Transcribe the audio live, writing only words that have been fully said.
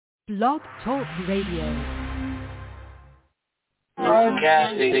Blog Talk Radio.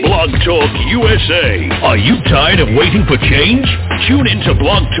 Blog Talk USA. Are you tired of waiting for change? Tune into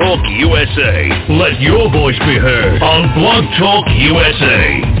Blog Talk USA. Let your voice be heard on Blog Talk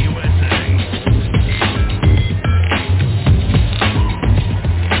USA.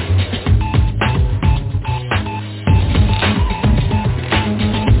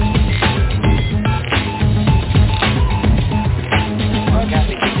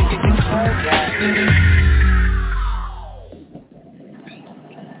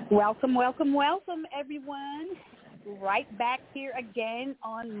 Welcome, everyone. Right back here again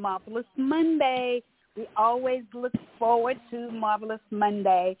on Marvelous Monday. We always look forward to Marvelous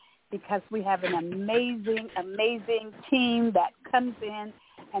Monday because we have an amazing team that comes in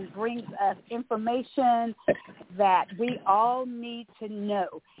and brings us information that we all need to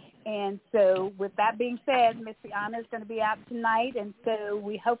know. And so with that being said, Miss Anna is going to be out tonight. And so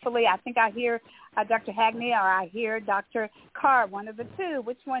we hopefully, I think I hear Dr. Hagney or I hear Dr. Carr, one of the two.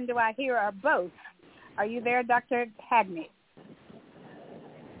 Which one do I hear or both? Are you there, Dr. Hagney?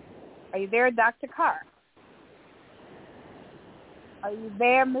 Are you there, Dr. Carr? Are you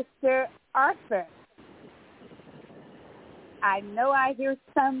there, Mr. Arthur? I know I hear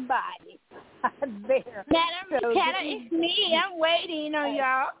somebody there. Madam McKellar, it's me. I'm waiting on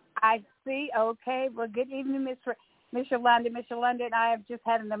y'all. I see. Okay. Well, good evening, Miss Yolanda. Miss Yolanda and I have just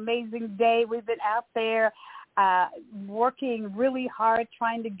had an amazing day. We've been out there working really hard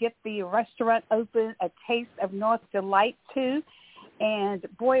trying to get the restaurant open, A Taste of North Delight 2. And,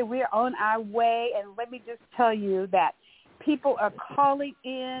 boy, we're on our way. And let me just tell you that people are calling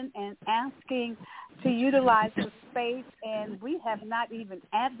in and asking to utilize the space, and we have not even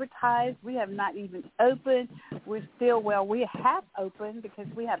advertised. We have not even opened. We have opened because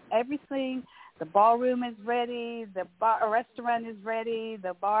we have everything. The ballroom is ready. The restaurant is ready.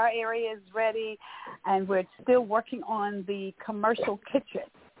 The bar area is ready, and we're still working on the commercial kitchen.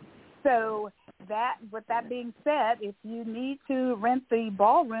 So with that being said, if you need to rent the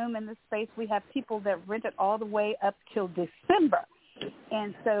ballroom in the space, we have people that rent it all the way up till December.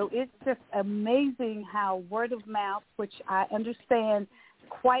 And so it's just amazing how word of mouth, which I understand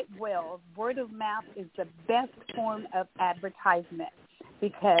quite well, word of mouth is the best form of advertisement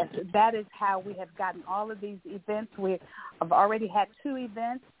because that is how we have gotten all of these events. We have already had 2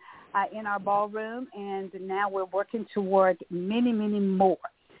 events in our ballroom, and now we're working toward many, many more.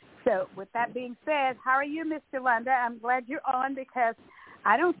 So with that being said, how are you, Miss Yolanda? I'm glad you're on because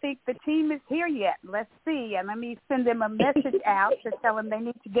I don't think the team is here yet. Let's see. And let me send them a message out to tell them they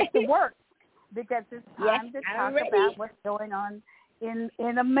need to get to work because it's time to talk about what's going on in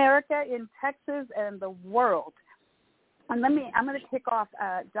America, in Texas, and the world. And I'm going to kick off,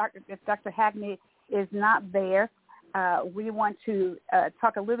 if Dr. Hagney is not there, we want to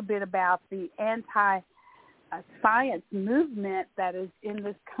talk a little bit about the anti-science movement that is in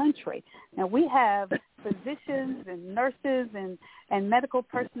this country. Now, we have physicians and nurses and medical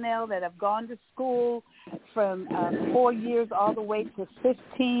personnel that have gone to school from 4 years all the way to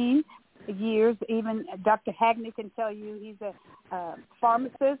 15 years. Even Dr. Hagney can tell you he's a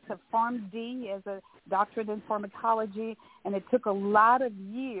pharmacist, a PharmD, he has a doctorate in pharmacology, and it took a lot of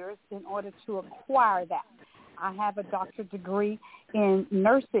years in order to acquire that. I have a doctorate degree in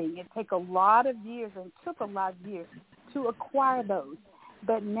nursing. It took a lot of years to acquire those.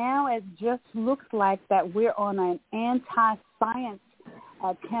 But now it just looks like that we're on an anti-science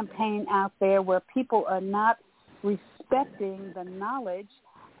campaign out there where people are not respecting the knowledge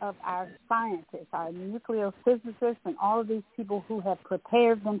of our scientists, our nuclear physicists, and all of these people who have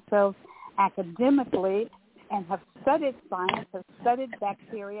prepared themselves academically and have studied science, have studied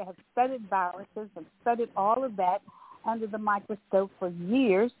bacteria, have studied viruses, have studied all of that under the microscope for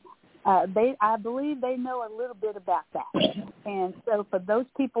years. I believe they know a little bit about that. And so for those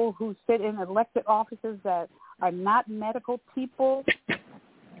people who sit in elected offices that are not medical people,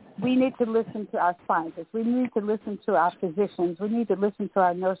 we need to listen to our scientists. We need to listen to our physicians. We need to listen to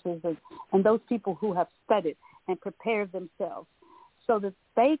our nurses and those people who have studied and prepared themselves so that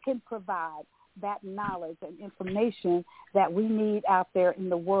they can provide that knowledge and information that we need out there in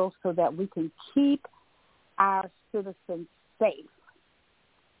the world so that we can keep our citizens safe.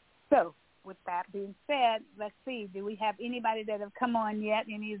 So with that being said, let's see, do we have anybody that have come on yet?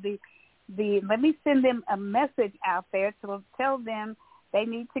 Any of the let me send them a message out there to tell them they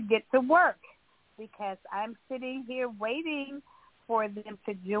need to get to work because I'm sitting here waiting for them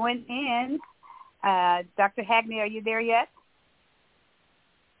to join in. Dr. Hagney, are you there yet?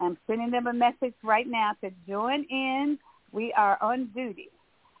 I'm sending them a message right now to join in. We are on duty.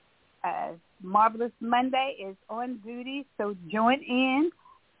 Marvelous Monday is on duty, so join in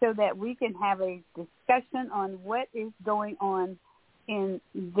so that we can have a discussion on what is going on in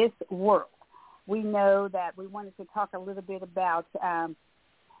this world. We know that we wanted to talk a little bit about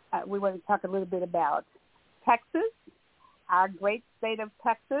Texas, our great state of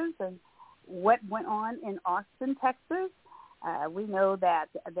Texas, and what went on in Austin, Texas. We know that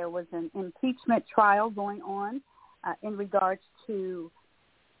there was an impeachment trial going on in regards to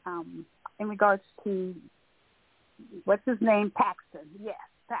what's his name, Paxton. Yes,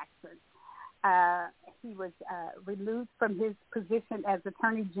 Paxton. He was removed from his position as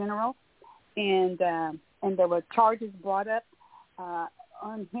Attorney General, and there were charges brought up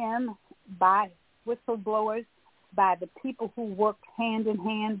on him by whistleblowers, by the people who worked hand in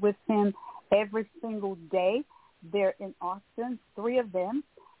hand with him every single day there in Austin. 3 of them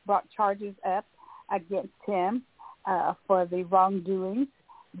brought charges up against him for the wrongdoings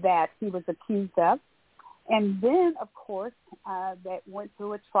that he was accused of. And then, of course, that went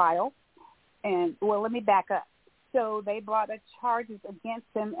through a trial. And, well, let me back up. So they brought charges against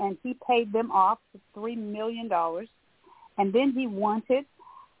him, and he paid them off for $3 million. And then he wanted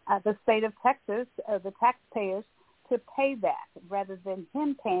the state of Texas, the taxpayers, to pay that. Rather than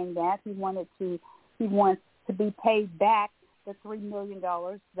him paying that, he wants to be paid back the $3 million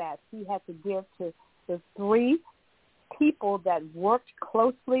that he had to give to the 3 people that worked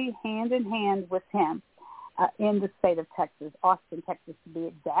closely hand in hand with him in the state of Texas, Austin, Texas to be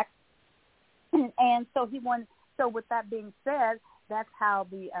exact. And so he wanted. So with that being said, that's how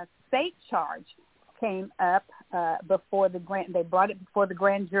the state charge came up before the grand. They brought it before the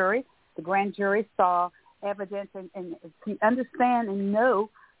grand jury. The grand jury saw evidence, and if you understand and know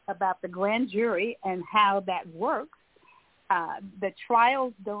about the grand jury and how that works, the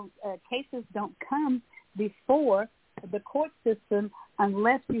cases don't come before the court system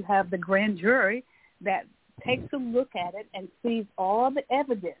unless you have the grand jury that takes a look at it and sees all the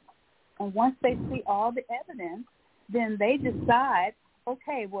evidence. And once they see all the evidence, then they decide,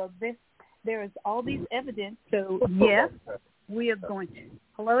 okay, well, there is all these evidence, so yes, we are going to.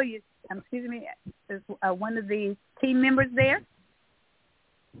 Hello, excuse me, is one of the team members there?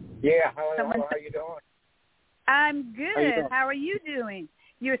 Yeah, how you doing? I'm good. How are you doing?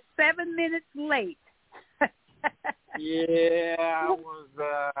 You're 7 minutes late. Yeah, I was.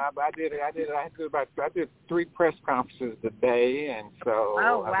 I did 3 press conferences today, and so.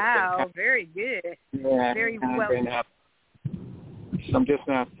 Oh wow! Very good. Yeah, very well. So I'm just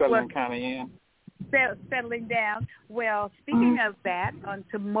now settling kind of in. Settling down. Well, speaking of that, on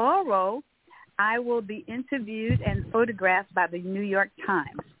tomorrow, I will be interviewed and photographed by the New York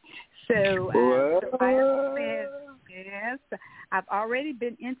Times. So yes, I've already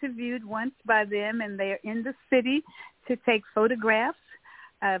been interviewed once by them, and they're in the city to take photographs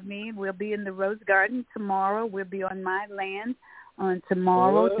of me. We'll be in the Rose Garden tomorrow. We'll be on my land on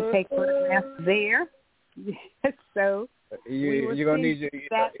tomorrow to take photographs there. So you're gonna need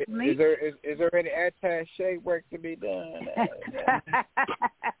is there any attaché work to be done?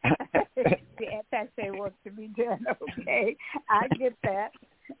 The attaché work to be done. Okay, I get that.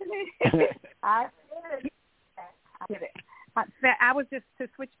 I get it. I was just to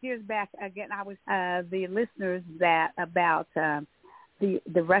switch gears back again. I was the listeners that about the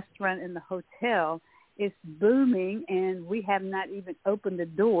restaurant and the hotel is booming, and we have not even opened the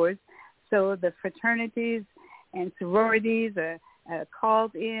doors. So the fraternities and sororities are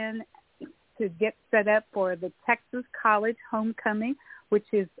called in to get set up for the Texas College Homecoming, which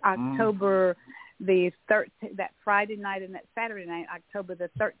is October the 13th, that Friday night and that Saturday night, October the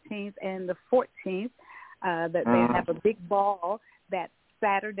 13th and the 14th. That they have a big ball that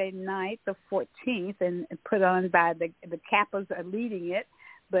Saturday night, the 14th, and put on by the Kappas are leading it,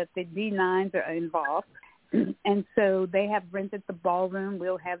 but the D9s are involved. And so they have rented the ballroom.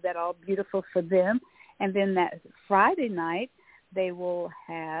 We'll have that all beautiful for them. And then that Friday night, they will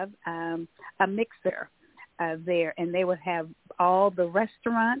have a mixer there, and they will have all the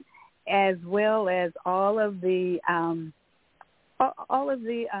restaurant as well as all of the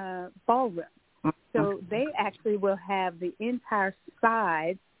ballroom. So they actually will have the entire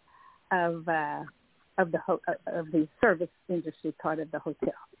side of the service industry part of the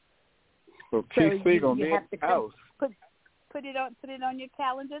hotel. So you have to put it on your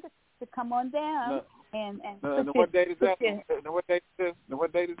calendar to come on down what date is that? What date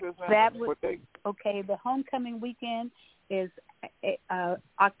is this? Okay, the homecoming weekend is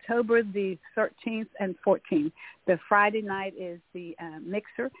October the 13th and 14th. The Friday night is the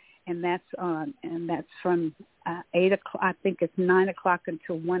mixer, and that's from 8 o'clock. I think it's 9 o'clock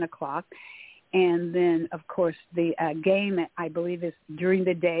until 1 o'clock. And then, of course, the game, I believe, is during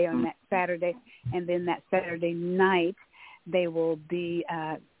the day on that Saturday. And then that Saturday night, they will be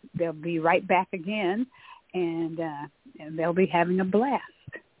they'll be right back again, and they'll be having a blast.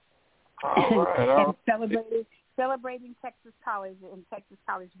 All right. And celebrating Texas College and Texas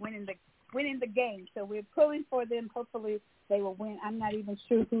College winning the game. So we're pulling for them. Hopefully they will win. I'm not even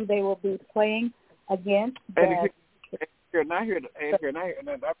sure who they will be playing against. But and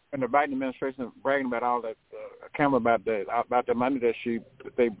the Biden administration bragging about all that, about the money that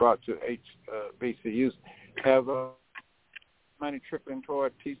they brought to HBCUs. Have money trickling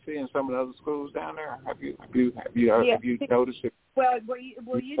toward TC and some of the other schools down there? Have you noticed it? Well, you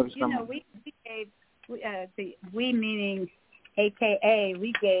know, we gave we meaning AKA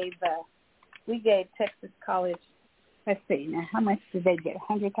we gave Texas College. Let's see now, how much did they get?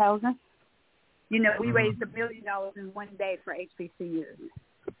 100,000. You know, we raised $1 million in one day for HBCUs,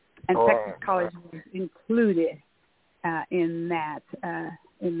 and Texas College was included in that.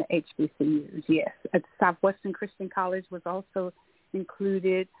 In the HBCUs, yes. Southwestern Christian College was also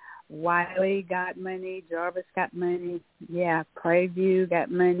included. Wiley got money. Jarvis got money. Yeah, Prairie View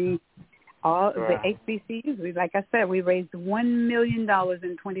got money. All the HBCUs, like I said, we raised $1 million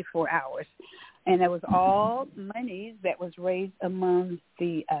in 24 hours. And it was all money that was raised among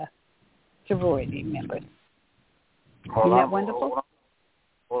the sorority members. Isn't that wonderful?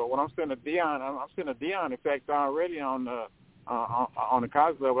 Well, when I'm sending a Dion effect already on the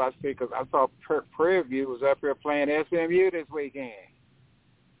college level, I see, because I saw Prairie View was up here playing SMU this weekend.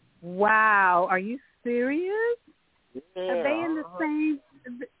 Wow, are you serious? Yeah. Are they in the same?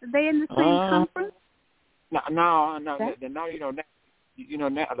 Are they in the same conference? No.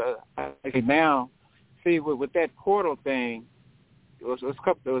 Now, see, with that portal thing, it was a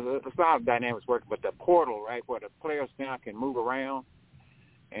lot of dynamics working, but the portal, right, where the players now can move around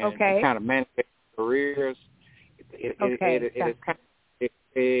and kind of manage their careers. It's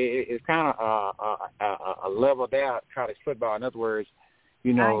kind of a leveled out college football. In other words,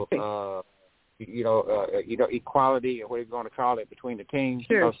 equality, or what you're going to call it, between the teams.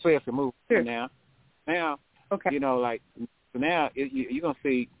 Sure. Players can move now. Now, now you're going to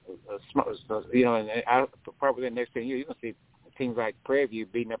see, and probably in the next 10 years, you're going to see teams like Prairie View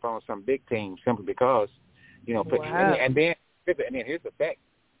beating up on some big teams simply because, and then here's the fact.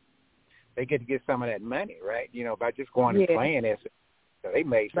 They get to get some of that money, right? By just going and playing it, they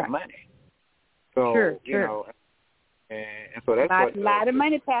made some money. So, sure. And so that's a lot of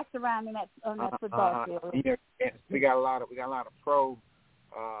money passed around on that football field. We got a lot of pro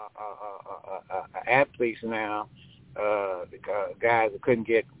athletes now. Guys that couldn't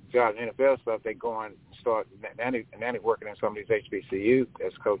get jobs in NFL stuff, they go and start now they're working in some of these HBCU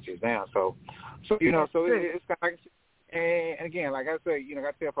as coaches now. So it's kind of like. And again, like I said,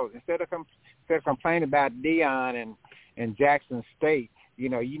 I tell folks, instead of complaining about Dion and Jackson State, you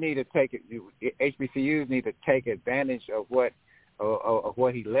need to take it. HBCUs need to take advantage of what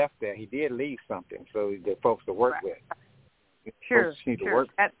he left there. He did leave something, so the folks to work with. Sure. Work,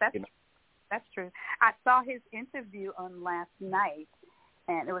 that's true. I saw his interview on last night,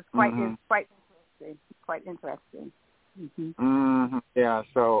 and it was quite interesting. Quite interesting. Mm-hmm. Yeah.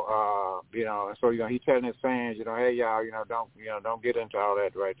 So he's telling his fans, hey y'all, don't get into all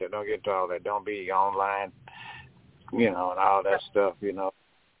that right there. Don't get into all that. Don't be online, and all that stuff.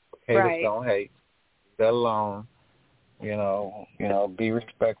 Haters don't hate. Let alone, be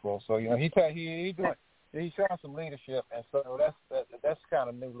respectful. So he's showing some leadership, and so that's kind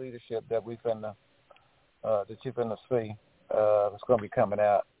of new leadership that you're finna see. That's going to be coming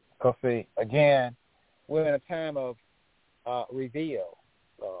out. Because see, again, we're in a time of reveal,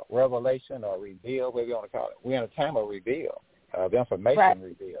 revelation, or reveal, whatever you want to call it. We're in a time of reveal, the information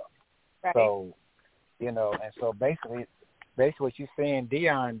reveal. Right. So, and so basically what you're seeing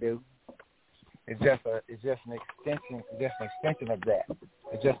Dion do is just an extension of that.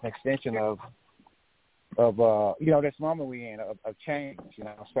 It's just an extension of this moment we're in of change.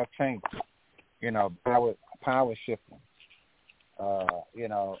 Stuff changes. Power shifting.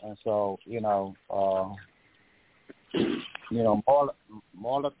 And so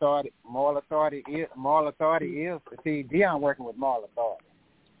moral authority is see Dion working with moral authority.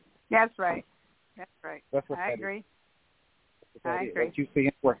 That's right. That's what I agree. What you see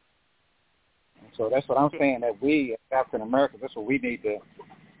him working. So that's what I'm saying, that we as African Americans, that's what we need to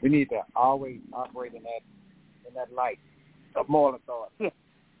always operate in that light of moral authority. Yeah.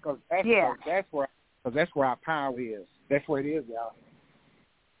 Because that's where our power is. That's where it is, y'all.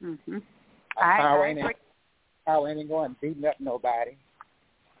 Mm-hmm. Power ain't going beating up nobody.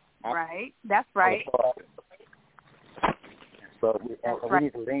 Right. That's right. So we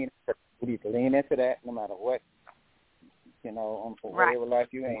need to lean into that, no matter what, on whatever life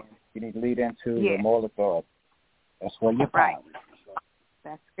you're in. You need to lead into the moral authority. That's where your power is.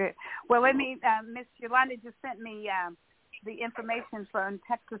 That's good. Well, let me, Miss Yolanda just sent me the information from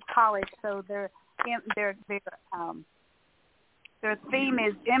Texas College. So their theme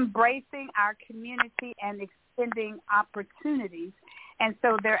is embracing our community and extending opportunities. And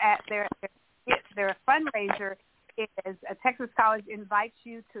so their fundraiser is Texas College invites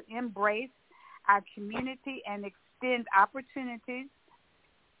you to embrace our community and extend opportunities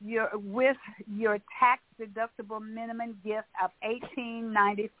with your tax-deductible minimum gift of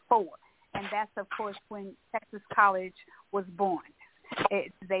 $18.94, and that's, of course, when Texas College was born.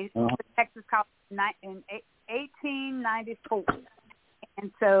 They Texas College in 1894,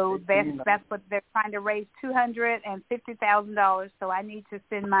 and so that's what they're trying to raise, $250,000. So I need to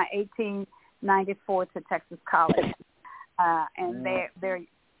send my $18.94 to Texas College, and their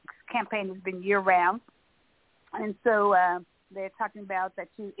campaign has been year-round, and so. They're talking about that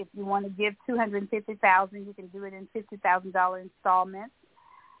if you want to give $250,000, you can do it in $50,000 installments,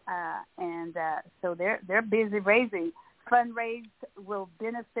 so they're busy raising. Fundraise will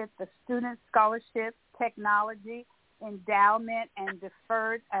benefit the student scholarships, technology, endowment, and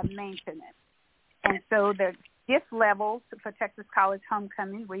deferred maintenance. And so the gift levels for Texas College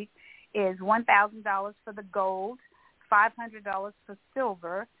Homecoming Week is $1,000 for the gold, $500 for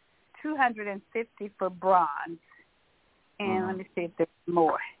silver, $250 for bronze. And let me see if there's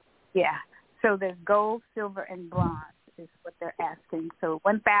more. Yeah. So there's gold, silver, and bronze is what they're asking. So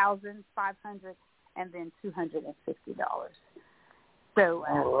 $1,500 and then $250. So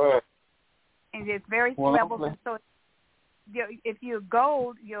and it's very levels. So if you're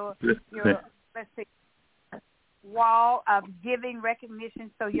gold, your let's see, wall of giving recognition.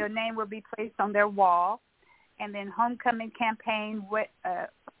 So your name will be placed on their wall, and then homecoming campaign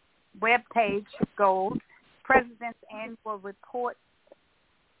web page gold. President's annual report,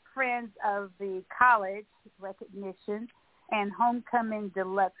 Friends of the College recognition, and homecoming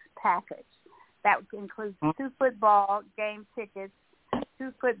deluxe package. That includes 2 football game tickets,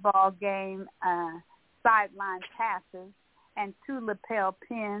 2 football game sideline passes, and 2 lapel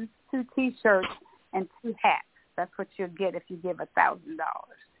pins, 2 T-shirts, and 2 hats. That's what you'll get if you give $1,000.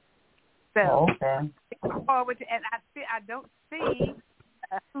 So, forward to, and I don't see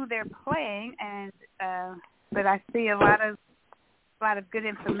who they're playing, and but I see a lot of good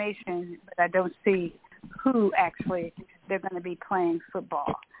information, but I don't see who actually they're going to be playing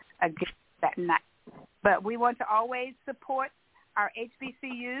football against that night. But we want to always support our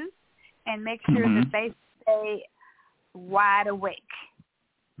HBCUs and make sure that they stay wide awake.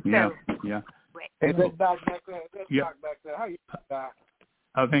 Yeah. Hey, that's Doc back there. Doc back there. How you doing, Doc?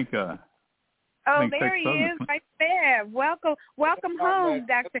 I think. There he is, right there. Welcome home,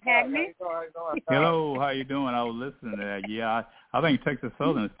 Dr. Hagney. Hello, how you doing? I was listening to that. Yeah, I think Texas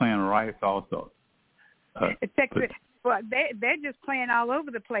Southern is playing Rice also. Texas, they're just playing all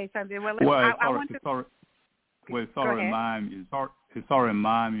over the place. It sort of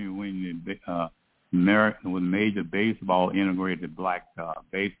remind me when the American with Major Baseball integrated black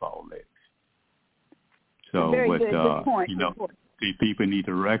baseball leagues. So, good point. People need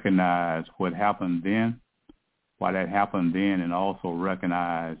to recognize what happened then, why that happened then, and also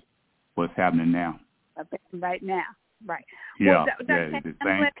recognize what's happening now. Right now, right. Yeah,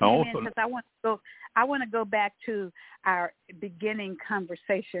 because I want to go back to our beginning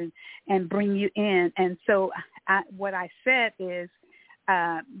conversation and bring you in. And so, what I said is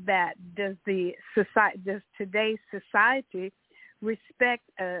that does today's society respect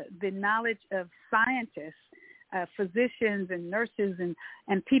the knowledge of scientists? Physicians and nurses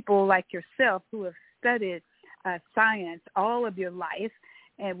and people like yourself who have studied science all of your life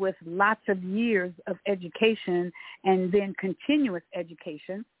and with lots of years of education and then continuous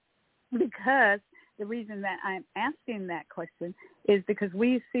education, because the reason that I'm asking that question is because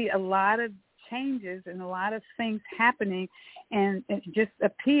we see a lot of changes and a lot of things happening, and it just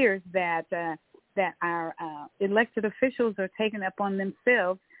appears that our elected officials are taking up on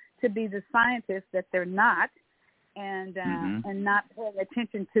themselves to be the scientists that they're not, and not paying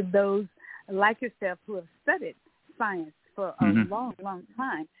attention to those like yourself who have studied science for a long, long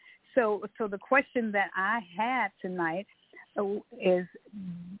time. So the question that I had tonight is,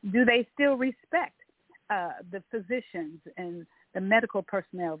 do they still respect the physicians and the medical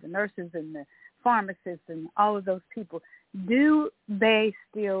personnel, the nurses and the pharmacists and all of those people? Do they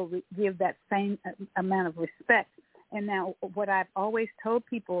still give that same amount of respect? And now what I've always told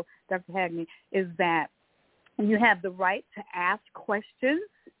people, Dr. Hagney, is that you have the right to ask questions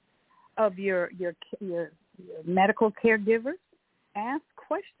of your medical caregivers. Ask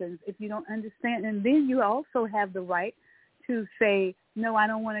questions if you don't understand. And then you also have the right to say, no, I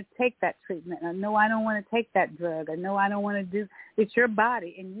don't want to take that treatment, or no, I don't want to take that drug, or no, I don't want to do. It's your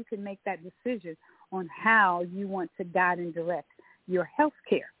body, and you can make that decision on how you want to guide and direct your health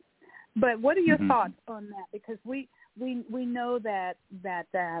care. But what are your thoughts on that? Because we know that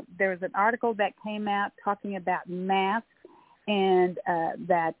there was an article that came out talking about masks, and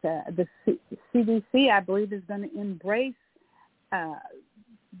that the CDC, I believe, is going to embrace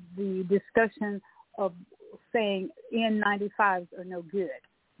the discussion of saying N95s are no good,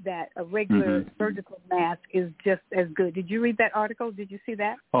 that a regular surgical mask is just as good. Did you read that article? Did you see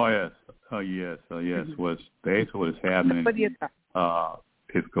that? Oh, yes. What's basically what's happening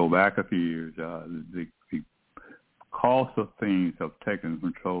is go back a few years. The cost of things have taken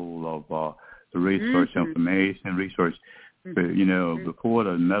control of the research information, research. You know, before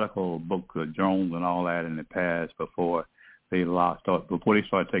the medical book, journals and all that in the past, before they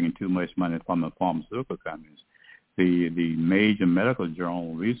started taking too much money from the pharmaceutical companies, the major medical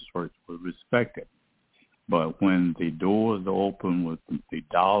journal research was respected. But when the doors open with the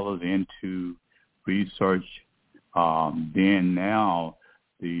dollars into research, then now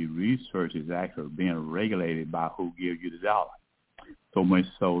the research is actually being regulated by who gives you the dollar. So much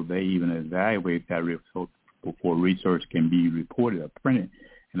so they even evaluate that before research can be reported or printed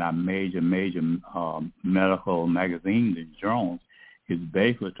in our major medical magazines and journals, is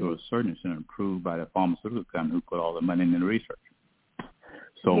basically to a certain extent approved by the pharmaceutical company who put all the money in the research.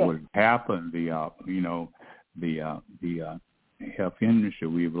 So what happened, the health industry,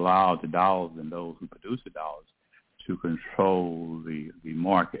 we've allowed the dollars and those who produce the dollars to control the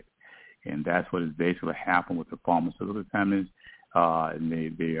market, and that's what has basically happened with the pharmaceutical companies. And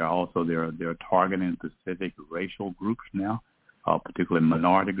they're targeting specific racial groups now, particularly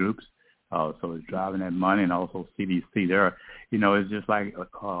minority groups. So it's driving that money, and also CDC. It's just like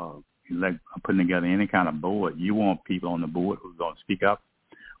putting together any kind of board. You want people on the board who's going to speak up.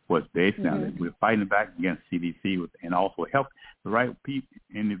 What's basically we're fighting back against CDC, and also help the right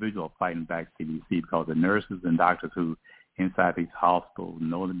individuals fighting back CDC, because the nurses and doctors who inside these hospitals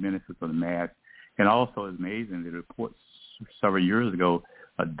know the benefits of the mask. And also, it's amazing, the reports several years ago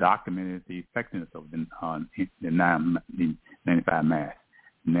documented the effectiveness of the 95 mask.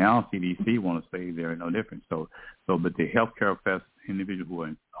 Now CDC want to say they're no different. So, but the healthcare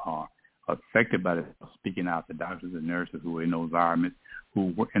individuals who are affected by this, speaking out, the doctors and nurses who are in those environments,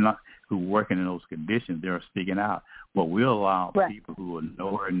 who working in those conditions, they're speaking out. But we allow people who are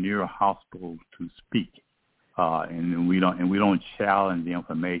nowhere near hospitals to speak, and we don't challenge the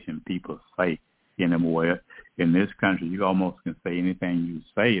information people say anymore. In this country, you almost can say anything you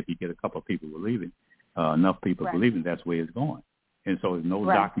say if you get a couple of people believing. Enough people believing, that's where it's going. And so there's no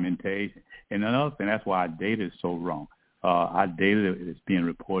documentation. And another thing, that's why our data is so wrong. Our data is being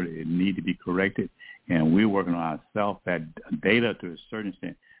reported. It needs to be corrected. And we're working on ourselves. That data, to a certain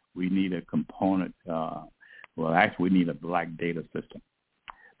extent, we need a component. We need a black data system.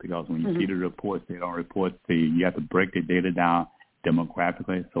 Because when you see the reports, they don't report you have to break the data down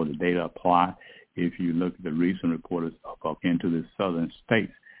demographically so the data apply. If you look at the recent reports into the southern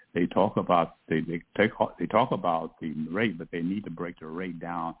states, they talk about they talk about the rate, but they need to break the rate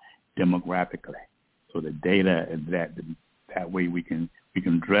down demographically. So the data that way we can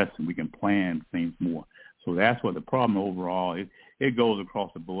address and we can plan things more. So that's what the problem overall is. It goes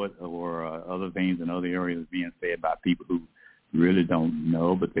across the board, or other things in other areas being said by people who really don't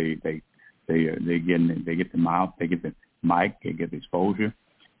know, but they get the mouth, they get the mic, they get the exposure,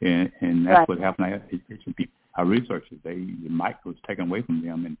 and that's what happened. Our researchers, the mic was taken away from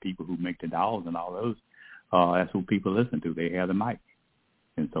them, and people who make the dollars and all those, that's who people listen to. They have the mic,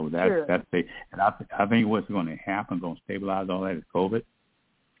 and so that's and I think what's going to happen, going to stabilize all that is COVID.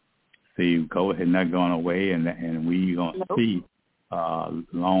 See, COVID has not gone away, and we're going to see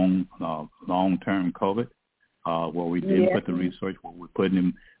long-term COVID. Where we didn't put the research, where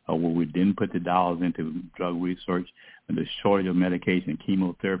we didn't put the dollars into drug research, and the shortage of medication,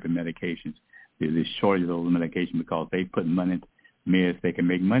 chemotherapy medications, the shortage of those medications because they put money into meds they can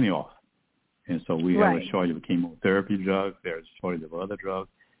make money off. And so we have a shortage of chemotherapy drugs. There's a shortage of other drugs.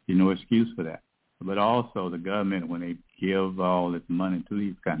 There's no excuse for that. But also the government, when they give all this money to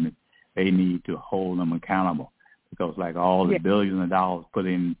these companies, they need to hold them accountable, because like all the billions of dollars put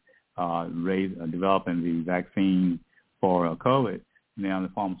in developing the vaccine for COVID, now the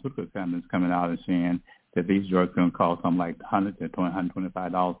pharmaceutical companies coming out and saying that these drugs are going to cost something like $100 to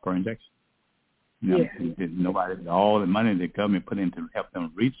 $125 per injection. Nobody, all the money the government put in to help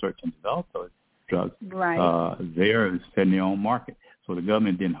them research and develop those drugs, they're setting their own market. So the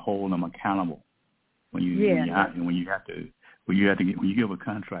government didn't hold them accountable. When you give a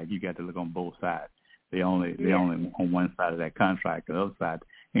contract, you got to look on both sides. They only on one side of that contract, the other side.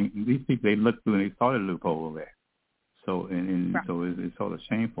 And these people, they looked through and they saw the loophole over there. So so it's sort of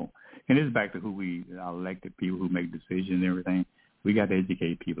shameful. And it's back to who our elected people who make decisions and everything. We got to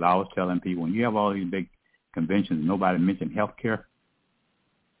educate people. I was telling people, when you have all these big conventions, nobody mentioned health care,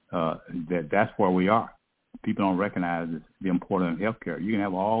 that's where we are. People don't recognize the importance of health care. You can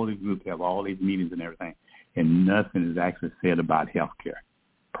have all these groups, have all these meetings and everything, and nothing is actually said about health care.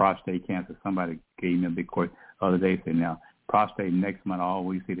 Prostate cancer, somebody gave me a big question the other day, said, now, prostate next month, I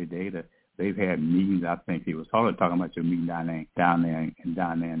always see the data. They've had meetings, I think he was probably talking about your meeting down there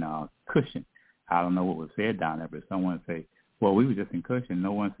in Cushing. I don't know what was said down there, but someone say, well, we were just in Cushing.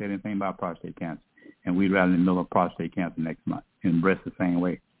 No one said anything about prostate cancer. And we'd rather in the middle of prostate cancer next month, and breast the same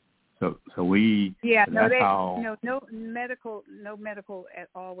way. So we no medical at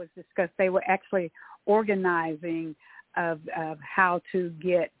all was discussed. They were actually organizing of how to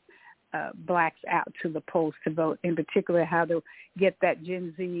get blacks out to the polls to vote, in particular how to get that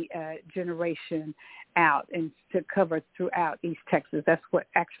Gen Z generation out and to cover throughout East Texas. That's what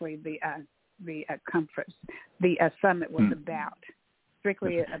actually the conference, the summit was about.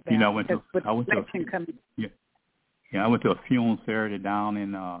 Strictly about. I went to a funeral Saturday down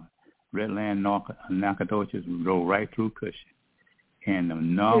in Redland, Nacogdoches. We drove right through Cushing, and the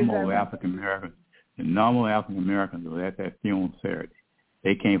normal African Americans were at that funeral Saturday.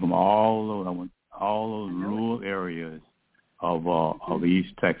 They came from all those rural areas of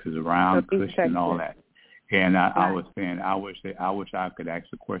East Texas, around Cushing and all that. And I was saying, I wish I could ask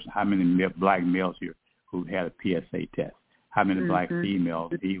the question: how many black males here who had a PSA test? How many black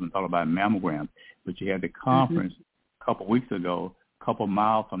females even thought about mammograms? But you had the conference a couple of weeks ago, a couple of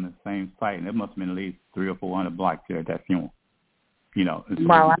miles from the same site, and there must have been at least 300 or 400 blacks there at that funeral. So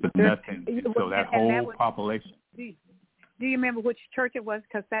that whole population. Do you remember which church it was?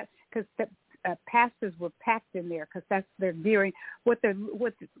 Because the pastors were packed in there, because that's their gearing. What the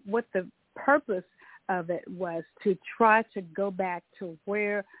purpose of it was to try to go back to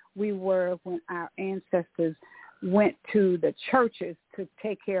where we were when our ancestors went to the churches to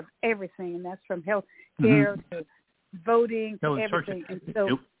take care of everything, and that's from health care to voting to everything. And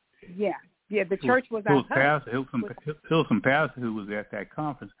so, the church was our hub. There was some pastor who was at that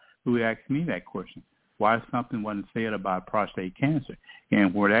conference who asked me that question: why something wasn't said about prostate cancer?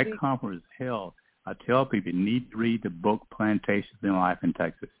 And where that conference is held, I tell people you need to read the book Plantations in Life in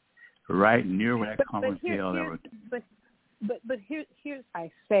Texas. Right near where that conference is held. But here's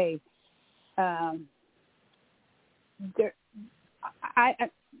I say. I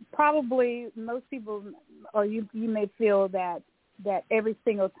probably most people, or you may feel that every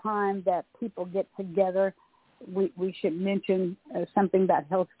single time that people get together, we should mention something about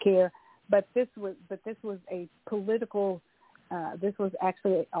health care. But this was a political. This was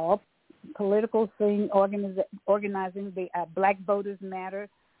actually an all political thing. Organizing the Black Voters Matter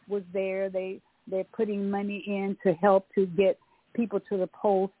was there. They're putting money in to help to get people to the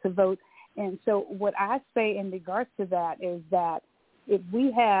polls to vote. And so what I say in regards to that is that if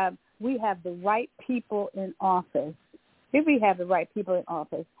we have the right people in office, they're going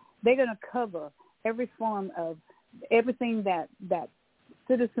to cover every form of everything that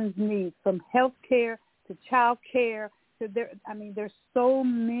citizens need, from health care to child care. There's so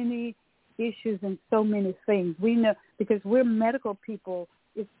many issues and so many things. We know, because we're medical people,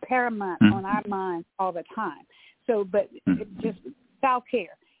 it's paramount on our minds all the time. So, but just child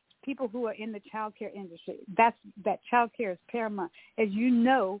care. People who are in the child care industry, that child care is paramount. As you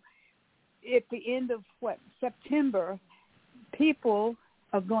know, at the end of September, people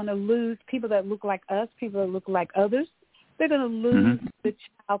are going to lose, people that look like us, people that look like others, they're going to lose the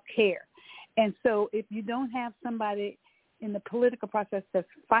child care. And so if you don't have somebody in the political process that's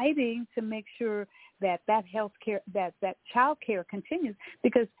fighting to make sure that health care, that child care continues,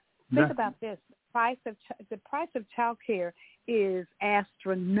 because think about this, the price of child care is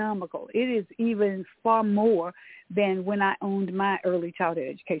astronomical. It is even far more than when I owned my early childhood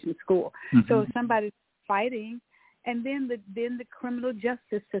education school. So somebody's fighting, and then the criminal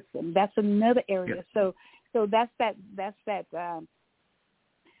justice system. That's another area. So that's that.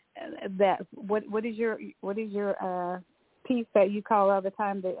 What is your piece that you call all the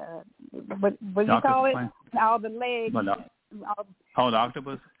time? What do you call it? All the legs. The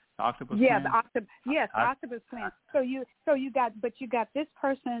octopus. The octopus plan. So you got this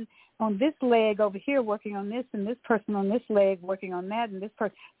person on this leg over here working on this, and this person on this leg working on that, and this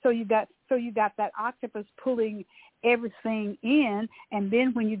person. So you got that octopus pulling everything in, and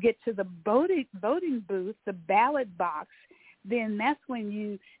then when you get to the voting booth, the ballot box, then that's when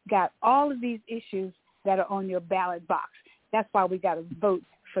you got all of these issues that are on your ballot box. That's why we got to vote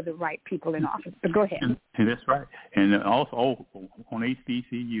for the right people in office. But go ahead. And that's right. And also on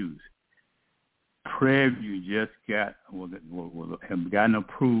HBCUs, Prairie View just have gotten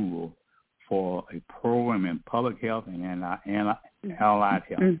approval for a program in public health and allied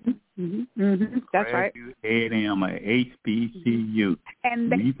health. That's right. A&M, HBCU. And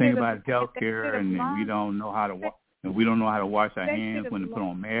when you think about healthcare, and we don't know how to wash our hands when they put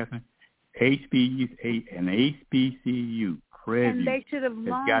on masks, HBCU and HBCU, Prairie View, they should have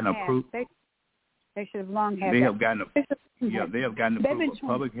long gotten approved. They should have long had. They have gotten approval for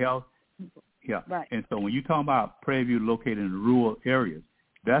public health. Yeah, right. And so when you talk about Prairie View located in rural areas,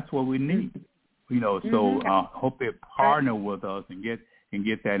 that's what we need. So hope they partner with us and get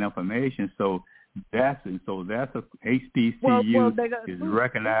that information. So that's a HBCU is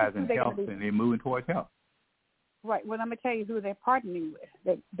recognizing health, and they're moving towards health. Right. Well, I'm going to tell you who they're partnering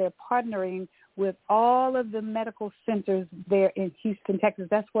with. They're partnering with all of the medical centers there in Houston, Texas.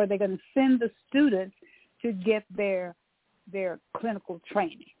 That's where they're going to send the students to get their clinical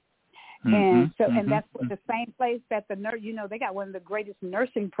training. And so, and that's the same place that the nurse. They got one of the greatest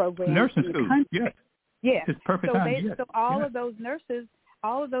nursing programs nursing in the school. country. Yes, it's perfect time. So all of those nurses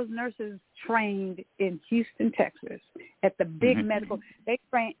trained in Houston, Texas, at the big medical. They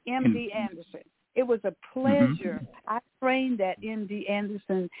trained MD Anderson. It was a pleasure. I trained at MD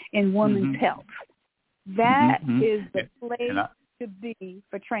Anderson in women's health. That is the place to be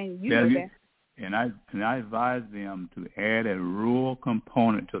for training. You know that. And I advise them to add a rural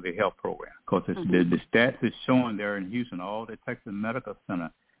component to the health program because the stats is showing there in Houston, all the Texas Medical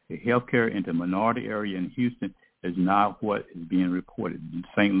Center, the healthcare into minority area in Houston is not what is being reported.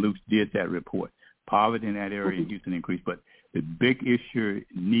 St. Luke's did that report. Poverty in that area in Houston increased, but the big issue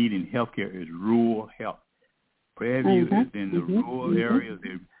need in healthcare is rural health. Prairie View is in the rural areas.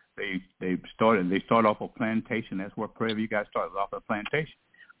 They start off a plantation. That's where Prairie View got started, off a plantation.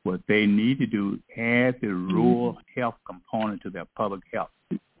 What they need to do, add the rural health component to their public health,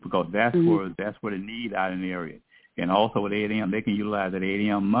 because that's where they need out in the area. And also with A&M, they can utilize that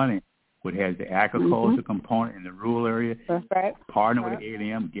A&M money, which has the agriculture component in the rural area. That's right. Partner with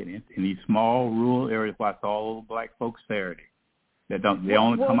A&M, get in these small rural areas. Why it's all those black folks there. They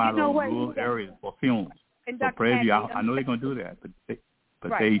only come out of those rural areas for funerals. So Prairie View, I know they're going to do that, but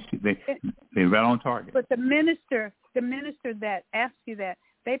they're right on target. But the minister that asked you that,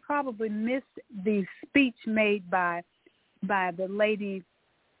 they probably missed the speech made by the lady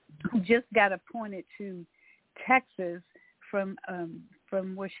who just got appointed to Texas from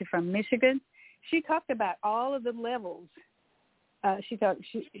where's she from? Michigan. She talked about all of the levels. She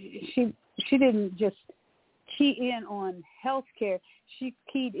didn't just key in on health care. She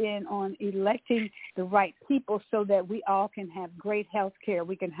keyed in on electing the right people so that we all can have great health care.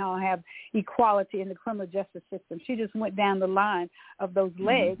 We can all have equality in the criminal justice system. She just went down the line of those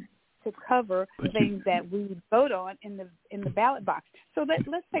legs to cover things that we vote on in the ballot box. So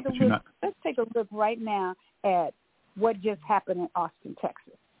let's take a look. Let's take a look right now at what just happened in Austin,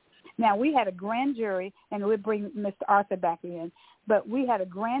 Texas. Now, we had a grand jury, and we'll bring Mr. Arthur back in, but we had a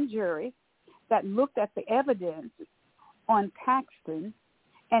grand jury that looked at the evidence on Paxton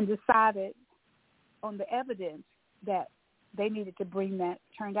and decided on the evidence that they needed to bring that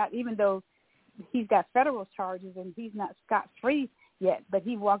turned out, even though he's got federal charges and he's not scot-free yet, but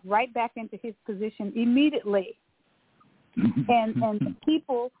he walked right back into his position immediately. And the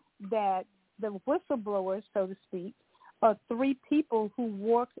people that, the whistleblowers, so to speak, are three people who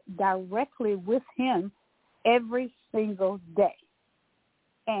worked directly with him every single day.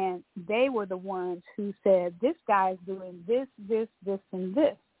 And they were the ones who said, this guy's doing this, and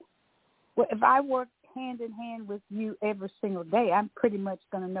this. Well, if I work hand in hand with you every single day, I'm pretty much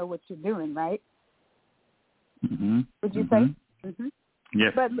going to know what you're doing, right? Would you say?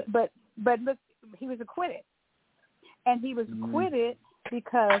 Yes. But look, he was acquitted. And he was acquitted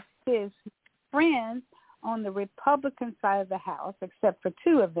because his friends on the Republican side of the House, except for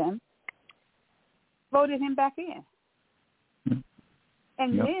two of them, voted him back in.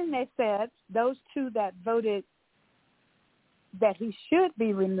 And then they said those two that voted that he should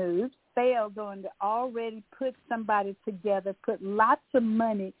be removed, they are going to already put somebody together, put lots of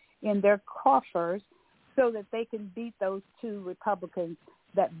money in their coffers so that they can beat those two Republicans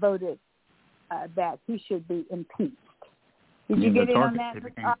that voted that he should be impeached. Did you get in on that,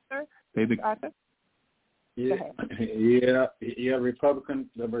 Arthur? Arthur? Yeah, the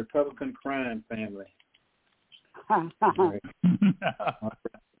Republican crime family.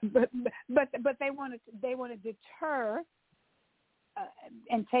 But they want to deter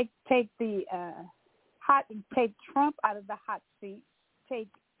and take Trump out of the hot seat, take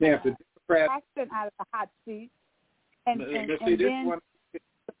the Democrats Paxton out of the hot seat, and then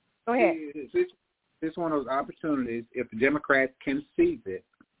Go ahead. It's one of those opportunities, if the Democrats can seize it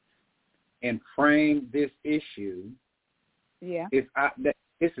and frame this issue, this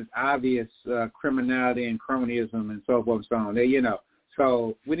is obvious criminality and cronyism and so forth and so on. You know,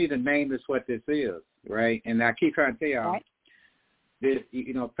 so we need to name this what this is, right? And I keep trying to tell y'all, this,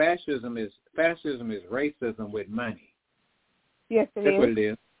 you know, fascism is racism with money. Yes, it is. That's what it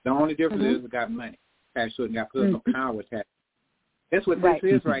is. The only difference is we got money. Fascism got political power attached. That's what this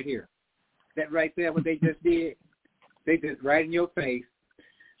is right here. That right there, what they just did, they just right in your face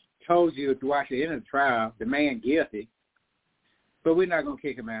told you to watch the end of the trial, the man guilty, but we're not going to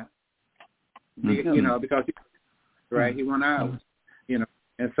kick him out, you know, because he won ours, you know,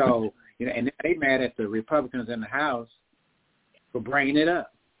 and so, you know, and they mad at the Republicans in the House for bringing it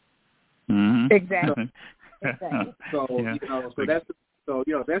up. Exactly. So you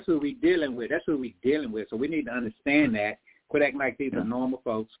know, that's who we dealing with. That's who we dealing with. So we need to understand that. Quit acting like these are normal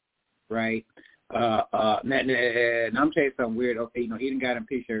folks. Right, and I'm telling you something weird. Okay, you know, he didn't got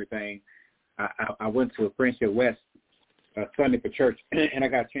impeached everything. I went to a Friendship West Sunday for church, and I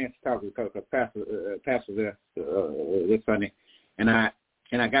got a chance to talk with a pastor there this Sunday, and I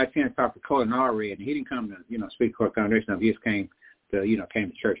got a chance to talk to Colin Ari, and he didn't come to speak to our congregation. He just came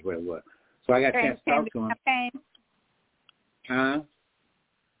to church where it was. So I got a chance to talk to him. Huh?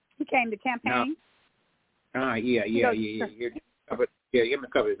 He came to campaign. Yeah. Him and a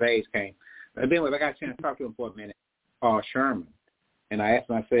couple of his aides came. But anyway, I got a chance to talk to him for a minute. Carl Sherman, and I asked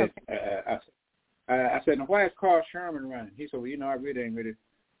him. I said, I said, now why is Carl Sherman running? He said, well, you know, I really ain't really,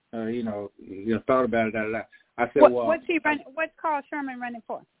 thought about it. I said, what's he running? What's Carl Sherman running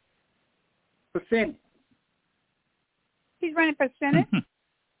for? For Senate. He's running for Senate.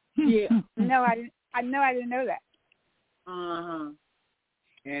 Yeah. No, I didn't know that.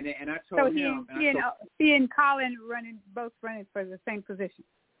 And I told him. He and Colin both running for the same position.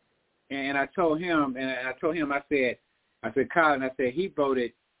 And I told him, I said, Colin, I said he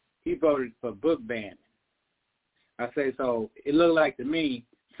voted for book banning. I said, so it looked like to me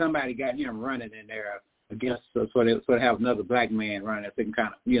somebody got him running in there against, so they have another black man running that can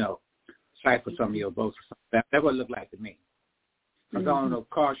kind of, cipher some of your votes or something. That's what it looked like to me. I don't know,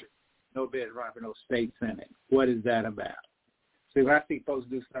 caution, no bid running for no state senate. What is that about? See, when I see folks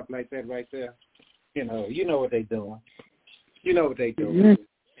do stuff like that right there, you know what they're doing. You know what they're doing.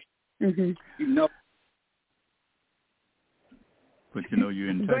 Mm-hmm. You know. But you're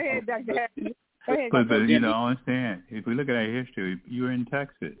in Texas. Go ahead, Dr. But I understand. If we look at our history, you're in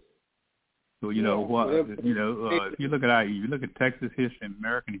Texas. So if you look at Texas history,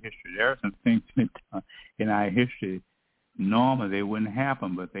 American history, there are some things in our history. Normally they wouldn't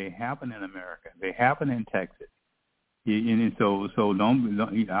happen, but they happen in America. They happen in Texas. And so don't.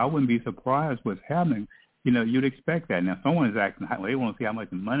 I wouldn't be surprised what's happening. You'd expect that. Now, someone is acting. They want to see how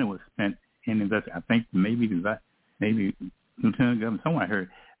much money was spent in investment. I think maybe Lieutenant Governor. Someone I heard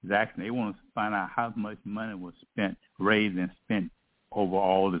is asking. They want to find out how much money was raised and spent over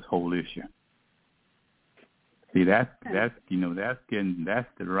all this whole issue. See, that's the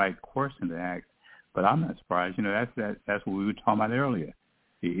right question to ask. But I'm not surprised. That's what we were talking about earlier.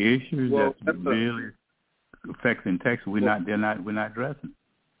 The issues that really affects in Texas, we're not addressing.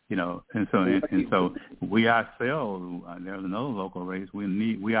 And so we ourselves, there's another local race.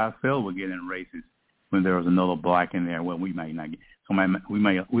 We ourselves will get in races when there was another black in there. Well, we may not get. So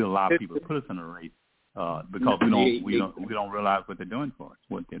we allow people to put us in a race because we don't realize what they're doing for us,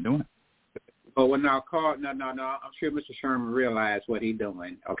 what they're doing. Oh well, now Carl, no. I'm sure Mr. Sherman realized what he's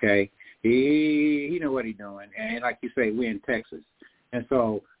doing. Okay, he know what he's doing, and like you say, we're in Texas, and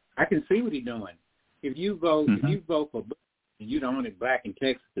so I can see what he's doing. If you vote for Bush, and you're the only black in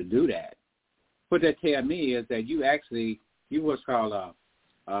Texas to do that, what that tell me is that you what's called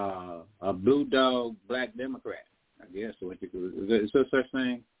a blue dog black Democrat. I guess is there such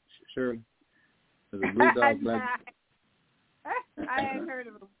thing, Shirley? There's a blue dog black. I hadn't heard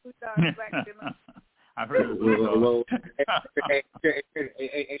of a blue dog black Democrat. I've heard of blue dog.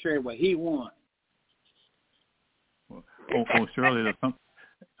 Well, he won. Shirley, there's some.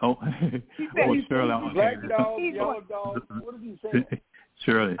 Shirley, black dog, yellow dog. What did he say?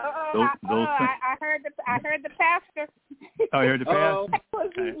 Shirley, I heard the pastor. Oh, you heard the pastor?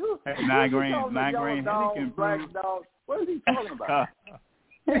 9 grand. Black dog. What is he talking about?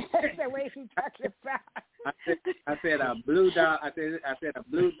 The way he talking about. I said a blue dog. I said a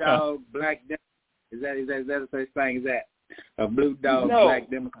blue dog black Democrat. Is that such thing as that? A blue dog black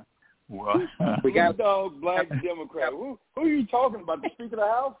Democrat. Well, we got blue dog black Democrat. Who are you talking about? The Speaker of the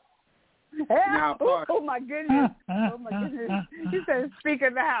House? Now, oh my goodness! Oh my goodness! He said, "Speaker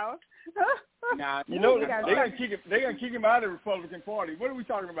of the House." Now, you know, they're gonna kick him out of the Republican Party. What are we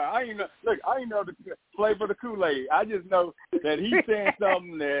talking about? I ain't know the flavor of the Kool-Aid. I just know that he's saying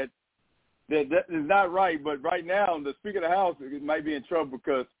something that is not right. But right now, the Speaker of the House might be in trouble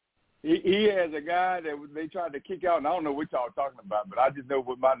because he has a guy that they tried to kick out, and I don't know what y'all are talking about, but I just know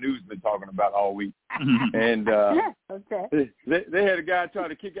what my news has been talking about all week. And okay. They had a guy trying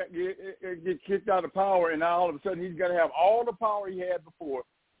to get kicked out of power, and now all of a sudden he's going to have all the power he had before.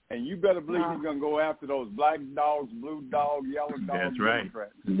 And you better believe he's going to go after those black dogs, blue dogs, yellow dogs. That's right.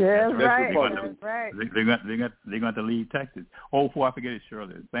 That's right. They're going to leave Texas. Oh, before I forget it,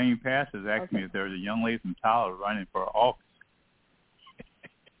 Shirley, the same pastors asked me if there was a young lady from Tyler running for office.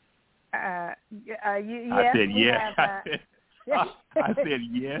 I said yes. I said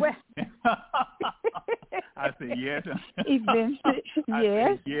yes. I said yes. Eventually,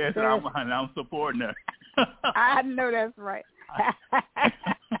 yes. Yes, and I'm supporting her. I know that's right.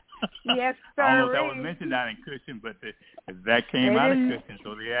 Yes, sir. I don't know if that was mentioned down in Cushing, but that came out of Cushing,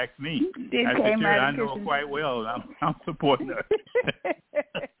 so they asked me. I said, sure, I know her quite well. I'm supporting her.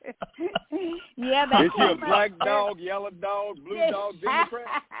 Yeah, that's is she a black dog, yellow dog, blue dog,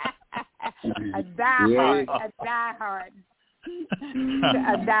 Democrat? A diehard.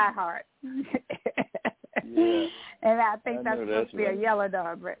 Yeah. And I think that's supposed to be a yellow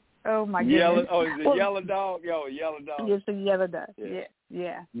dog, but oh my goodness. Oh, is it yellow dog? Yo, yellow dog. It's a yellow dog.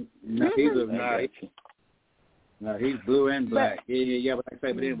 Yeah. No, he's blue and black. Yeah. But like I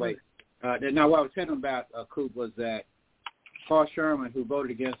say, but anyway, now what I was telling him about Coop was that Paul Sherman, who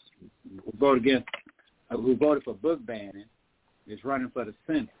voted for book banning, is running for the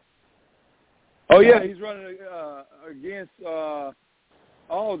Senate. Oh yeah, he's running against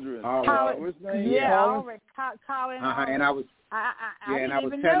Aldrin. What's his name? Yeah, Aldrin. Colin. And I was. and I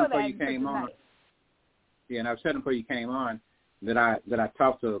was telling before you came on. Yeah, and I was telling before you came on that I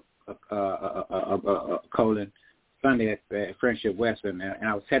talked to Colin Sunday at Friendship Western, and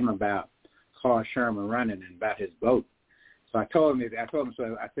I was telling him about Carl Sherman running and about his vote. So I told him.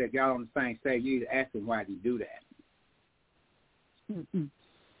 So I said, y'all on the same stage. You need to ask him why did he do that. Mm-hmm.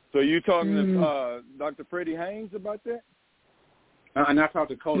 So you talking to Dr. Freddie Haynes about that? And I talked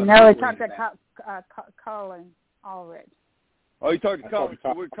to Colin. No, I talked to Colin already. Oh, you talked to Colin. So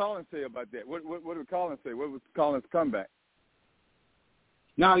what did Colin say about that? What did Colin say? What was Colin's comeback?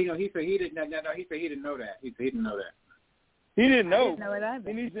 No, he said he didn't. No, he said he didn't know that. He didn't know that. He didn't know. I didn't know it either.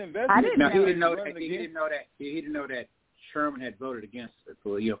 He needs to investigate. No, he didn't know that. He didn't know that Sherman had voted against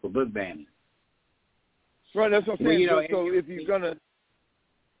for book banning. Right, that's what I'm saying. So if you're gonna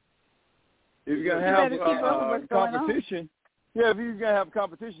have competition, if he's gonna have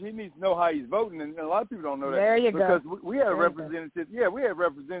competition, he needs to know how he's voting, and a lot of people don't know that. There you go. Because we have representatives. Yeah, we have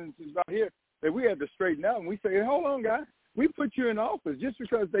representatives out here that we had to straighten out, and we say, hold on, guys, we put you in office just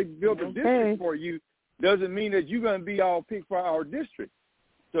because they built a district for you doesn't mean that you're gonna be all picked for our district.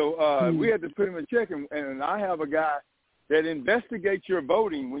 So we had to put him in check, and I have a guy that investigates your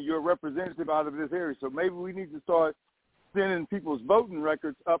voting when you're a representative out of this area. So maybe we need to start sending people's voting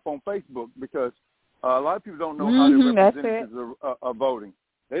records up on Facebook because a lot of people don't know how their representatives are voting.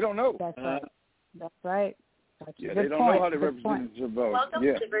 They don't know. That's right. They don't know how their representatives are voting. Welcome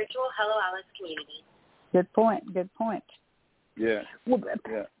to Virtual Hello Alice community. Good point. Yeah. Well,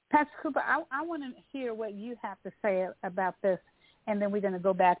 Pastor Cooper, I want to hear what you have to say about this, and then we're going to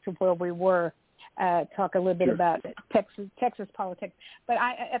go back to where we were. Talk a little bit about Texas politics. But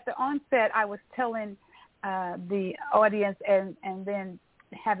at the onset, I was telling the audience and then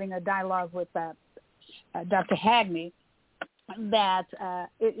having a dialogue with Dr. Hagney that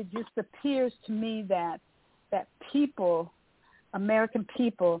it just appears to me that people, American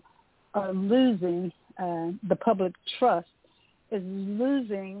people, are losing the public trust, is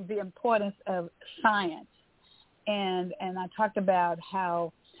losing the importance of science. And I talked about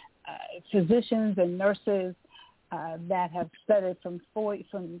how physicians and nurses that have studied from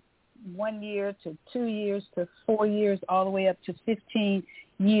 1 year to 2 years to 4 years, all the way up to 15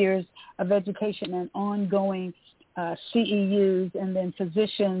 years of education and ongoing CEUs, and then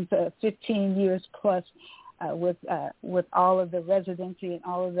physicians 15 years plus with all of the residency and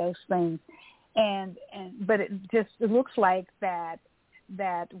all of those things. But it looks like that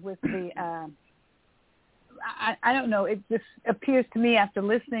with the I don't know. It just appears to me after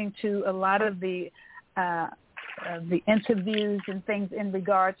listening to a lot of the interviews and things in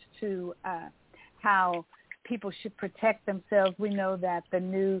regards to how people should protect themselves. We know that the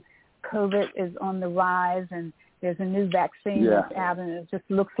new COVID is on the rise, and there's a new vaccine that's out, and it just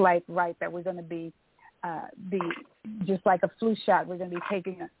looks like that we're going to be just like a flu shot. We're going to be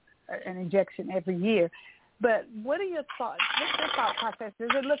taking an injection every year. But what are your thoughts? What's your thought process? Does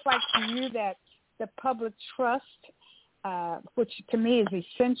it look like to you that the public trust, which to me is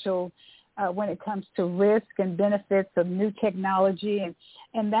essential when it comes to risk and benefits of new technology,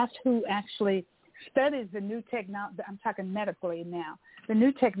 and that's who actually studies the new technology. I'm talking medically now, the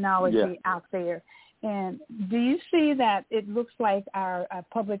new technology out there. And do you see that it looks like our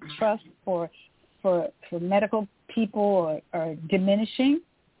public trust for medical people are diminishing?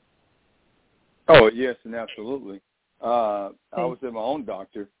 Oh, yes, and absolutely. I was at my own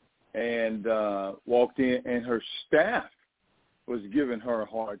doctor and walked in, and her staff was giving her a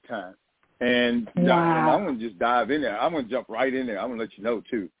hard time. And, and I'm going to just dive in there. I'm going to jump right in there. I'm going to let you know,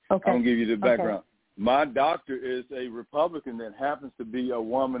 too. Okay. I'm going to give you the background. Okay. My doctor is a Republican that happens to be a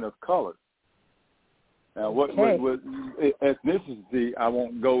woman of color. Now, what ethnicity, I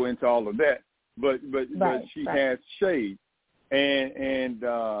won't go into all of that, but she has shade.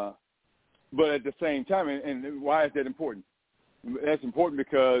 But at the same time, and why is that important? That's important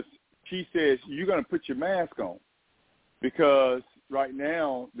because she says you're going to put your mask on because right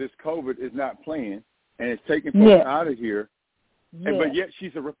now this COVID is not playing and it's taking folks out of here. But yet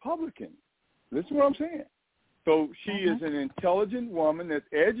she's a Republican. Listen to what I'm saying. So she is an intelligent woman that's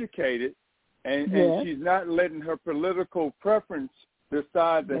educated, and she's not letting her political preference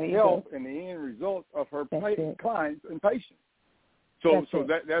decide the health and the end results of her clients and patients. So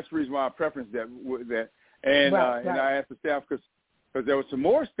that's the reason why I preferenced that. And I asked the staff because there was some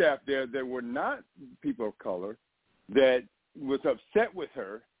more staff there that were not people of color that was upset with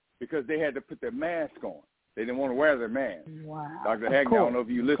her because they had to put their mask on. They didn't want to wear their mask. Wow. Dr. Hagney, I don't know if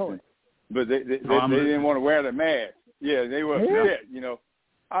you listen, but they didn't want to wear their mask. Yeah, they were upset. You know,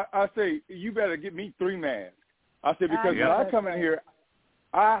 I say you better get me 3 masks. I said because when I come in here,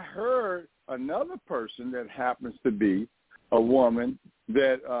 I heard another person that happens to be a woman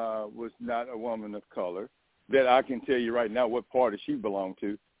that was not a woman of color, that I can tell you right now what party she belonged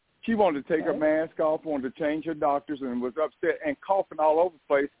to. She wanted to take her mask off, wanted to change her doctors, and was upset and coughing all over the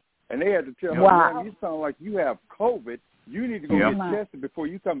place. And they had to tell her, "Man, you sound like you have COVID. You need to go get tested before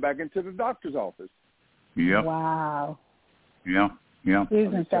you come back into the doctor's office." Yeah. Wow. Yeah.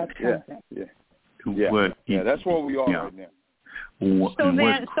 Isn't that something? Yeah. That's where we are right now. So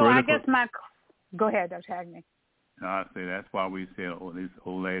I guess go ahead, Dr. Hagney. I say that's why we said these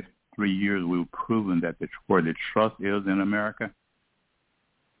last 3 years we've proven that where the trust is in America.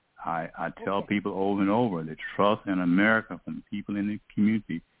 I tell people over and over, the trust in America from people in the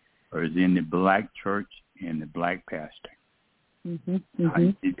community is in the black church and the black pastor.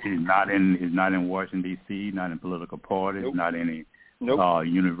 It's not in Washington D.C., not in political parties, not in any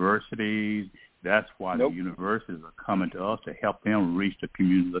universities. That's why the universities are coming to us to help them reach the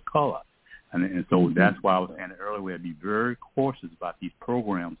communities of color. And so that's why I was saying earlier, we have to be very cautious about these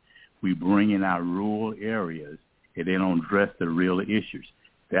programs. We bring in our rural areas and they don't address the real issues.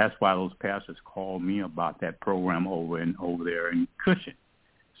 That's why those pastors called me about that program over there in Cushing.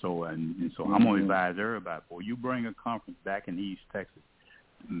 So I'm going to advise everybody, boy, you bring a conference back in East Texas,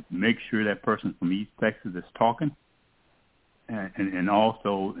 make sure that person from East Texas is talking, and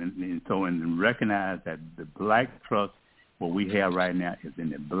also recognize that the black trust, what we have right now is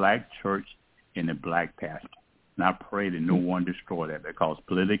in the black church and the black pastor. And I pray that no one destroy that because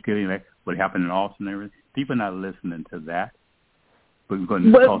politically, like what happened in Austin and everything, people are not listening to that. But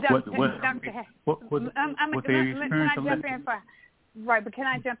can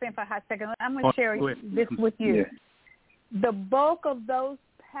I jump in for a hot second? I'm going to share this with you. Yeah. The bulk of those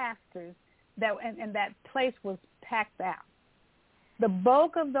pastors and that place was packed out. The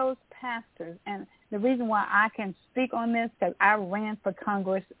bulk of those pastors, and the reason why I can speak on this because I ran for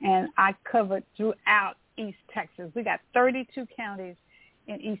Congress and I covered throughout East Texas. We got 32 counties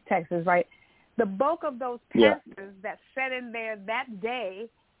in East Texas, right? The bulk of those pastors that sat in there that day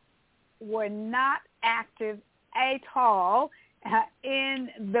were not active at all in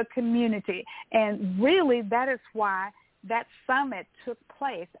the community. And really that is why that summit took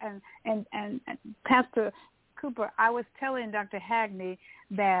place. And Pastor Cooper, I was telling Dr. Hagney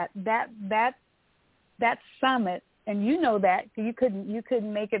that summit, and you know that you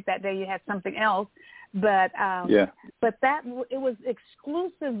couldn't make it that day. You had something else, but that it was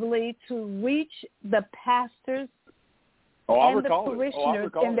exclusively to reach the pastors and the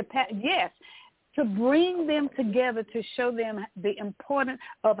parishioners to bring them together to show them the importance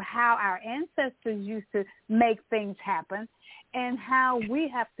of how our ancestors used to make things happen and how we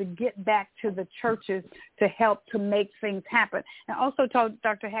have to get back to the churches to help to make things happen. And also told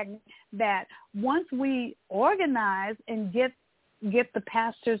Dr. Hagney that once we organize and get the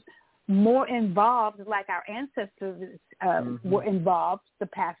pastors more involved, like our ancestors were involved, the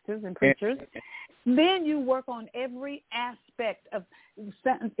pastors and preachers. Then you work on every aspect of.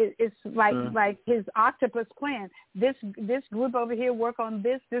 It's like his octopus plan. This group over here work on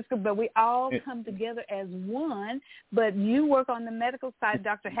this group, but we all come together as one. But you work on the medical side.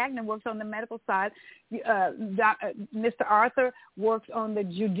 Dr. Hagner works on the medical side. Mr. Arthur works on the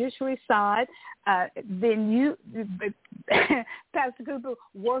judiciary side. Then you, Pastor Cooper,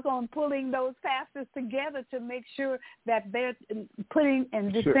 work on pulling those pastors together to make sure that they're putting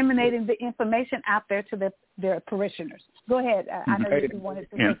and disseminating the information out there to their parishioners. Go ahead. I know you wanted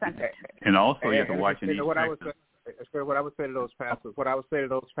to say something. And also you have to watch what I would say to those pastors, what I would say to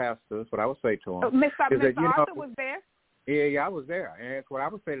them Mr. is that, Arthur was there? Yeah, I was there. And what I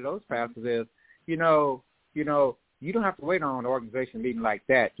would say to those pastors is, you don't have to wait on an organization meeting like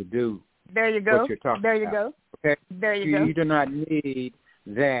that to do what you're talking about. There you go. Okay? There you go. You do not need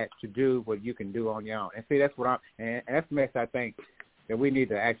that to do what you can do on your own. And see, that's what and that's the message I think that we need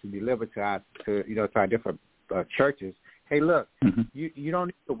to actually deliver to our different churches. Hey, look, you don't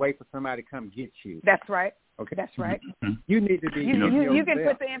need to wait for somebody to come get you. That's right. Okay, that's right. You need to be. You can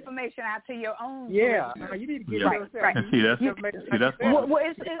put the information out to your own. Yeah, you need to get yourself. Right.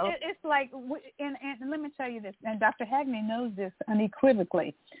 It's like, and let me tell you this, and Dr. Hagney knows this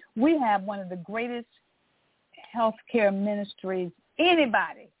unequivocally. We have one of the greatest healthcare ministries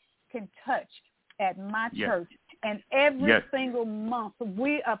anybody can touch at my church. And every single month,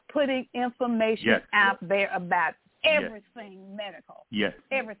 we are putting information out there about everything medical. Yes.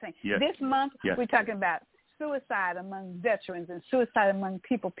 Everything. Yes. This month, we're talking about suicide among veterans and suicide among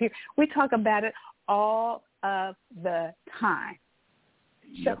people. We talk about it all of the time.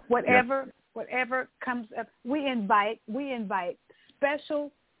 So whatever comes up, we invite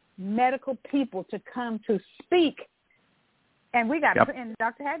special medical people to come to speak. And we got, and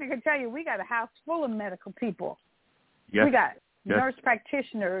Dr. Haddon can tell you, we got a house full of medical people. Yes. We got nurse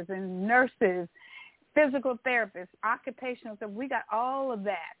practitioners and nurses, physical therapists, occupational therapists. We got all of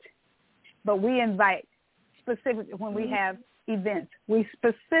that. But we invite specifically when we have events. We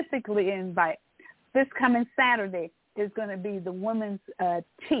specifically invite. This coming Saturday is going to be the women's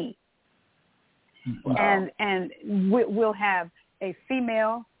tea. Wow. And we'll have a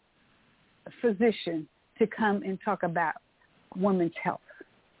female physician to come and talk about women's health.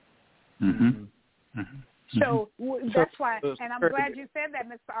 So that's why, and I'm glad you said that,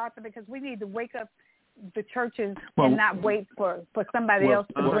 Mr. Arthur, because we need to wake up the churches and not wait for somebody else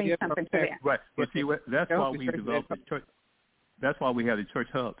to bring something to them. Right. But see, that's why we developed the church. That's why we have the church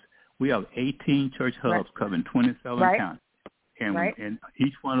hubs. We have 18 church hubs covering 27 counties. And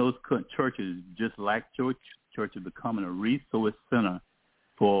each one of those churches, just like churches becoming a resource center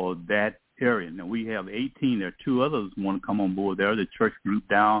for that area. Now, we have 18. There are two others want to come on board. They're the church group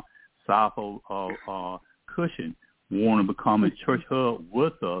down south of Cushing, want to become a church hub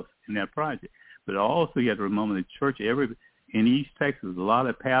with us in that project. But also you have to remember the church, in East Texas, a lot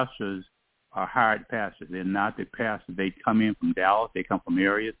of pastors are hired pastors. They're not the pastors. They come in from Dallas. They come from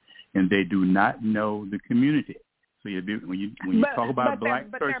areas, and they do not know the community. So when you talk about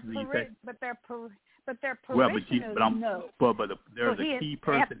black churches, you say, but their parishioners know. But there's a key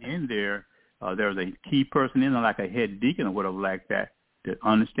person in there. There's a key person in there, like a head deacon or whatever like that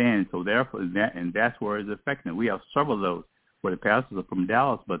understands. So therefore, that's where it's effective. We have several of those where the pastors are from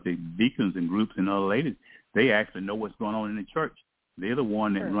Dallas, but the deacons and groups and other ladies, they actually know what's going on in the church. They're the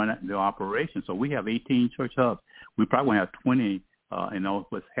one that run the operation. So we have 18 church hubs. We probably have 20 and know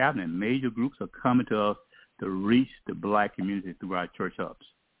what's happening. Major groups are coming to us to reach the black community through our church hubs.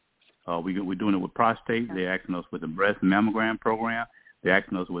 We're doing it with prostate. They're asking us with the breast mammogram program. They're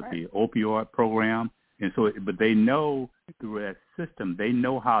asking us with the opioid program. And so, but they know through that system, they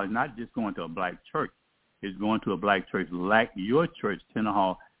know how it's not just going to a black church. It's going to a black church like your church, Tender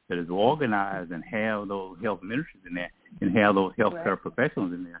Hall, that is organized and have those health ministers in there and have those healthcare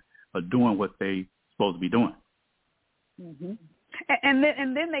professionals in there are doing what they're supposed to be doing. And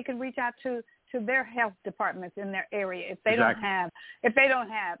then they can reach out to their health departments in their area if they don't have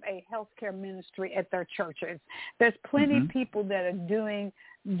a healthcare ministry at their churches. There's plenty of people that are doing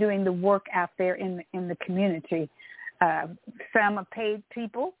the work out there in the community. Some are paid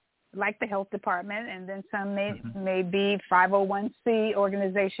people, like the health department, and then some may be 501c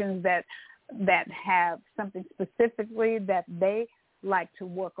organizations that have something specifically that they like to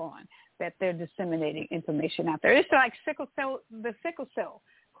work on, that they're disseminating information out there. It's like the sickle cell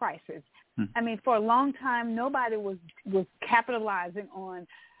crisis. I mean, for a long time, nobody was capitalizing on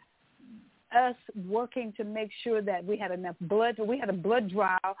us working to make sure that we had enough blood. We had a blood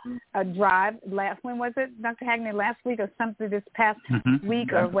drive when was it, Dr. Hagney, last week or something, this past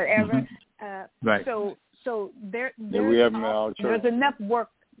week or whatever. Right. So there's enough work.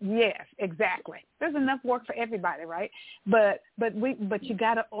 Yes, exactly. There's enough work for everybody, right? But you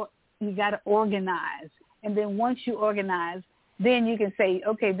gotta organize, and then once you organize, then you can say,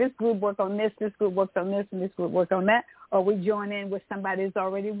 okay, this group worked on this group worked on this, and this group worked on that, or we join in with somebody who's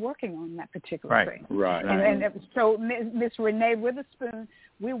already working on that particular thing. Right. And so Miss Renee Witherspoon,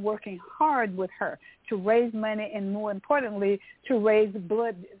 we're working hard with her to raise money, and more importantly, to raise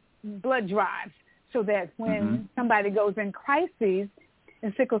blood drives, so that when somebody goes in crises,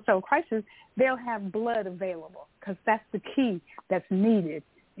 in sickle cell crisis, they'll have blood available, because that's the key that's needed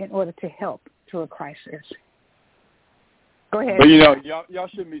in order to help through a crisis. Go ahead. But, y'all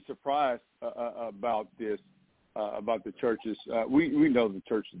shouldn't be surprised about this, about the churches. We know the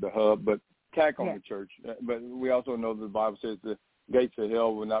church is the hub, but attack on the church. But we also know that the Bible says the gates of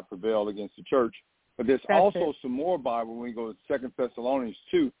hell will not prevail against the church. But there's also some more Bible when we go to 2 Thessalonians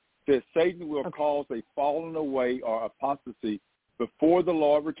 2, that Satan will cause a falling away or apostasy before the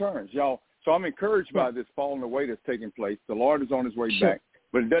Lord returns. Y'all, so I'm encouraged by this falling away that's taking place. The Lord is on his way back.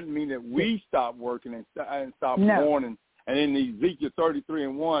 But it doesn't mean that we stop working and stop warning. And in Ezekiel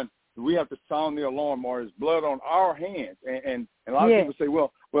 33:1, we have to sound the alarm, or there's blood on our hands. And a lot of people say,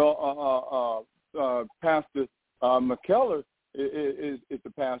 Pastor McKellar is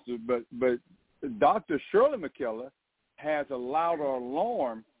the pastor, but Dr. Shirley McKellar has a louder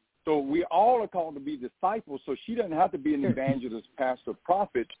alarm. So we all are called to be disciples. So she doesn't have to be an evangelist, pastor,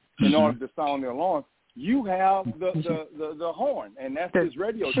 prophet in order to sound the alarm. You have the horn, and that's his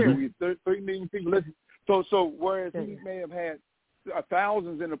radio show. 3 million people listen. So whereas he may have had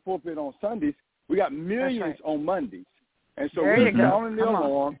thousands in the pulpit on Sundays, we got millions on Mondays. And so we're sounding the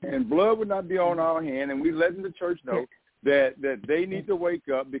alarm, and blood would not be on our hand, and we're letting the church know that they need to wake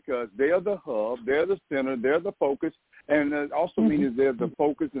up, because they're the hub, they're the center, they're the focus, and it also means they're the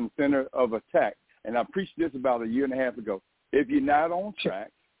focus and center of attack. And I preached this about 1.5 years ago. If you're not on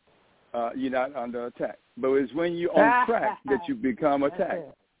track, you're not under attack. But it's when you're on track that you become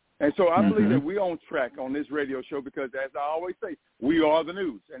attacked. And so I believe that we're on track on this radio show, because, as I always say, we are the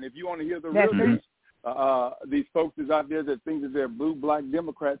news. And if you want to hear the real news, these folks is out there that think that they're blue, black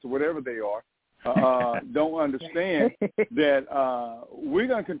Democrats or whatever they are, don't understand that we're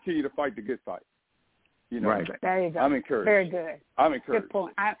going to continue to fight the good fight. Right. There you go. I'm encouraged. Very good. I'm encouraged. Good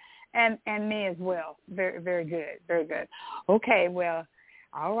point. And me as well. Very, very good. Very good. Okay, well,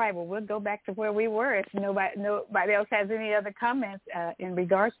 all right. Well, we'll go back to where we were if nobody else has any other comments in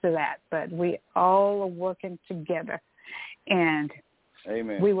regards to that. But we all are working together, and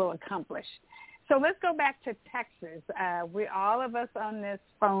we will accomplish. So let's go back to Texas. All of us on this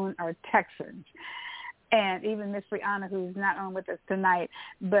phone are Texans, and even Miss Rihanna, who's not on with us tonight,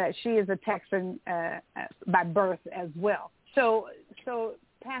 but she is a Texan by birth as well. So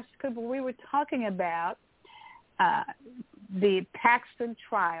Pastor Cooper, we were talking about the Paxton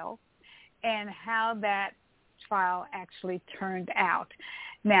trial and how that trial actually turned out.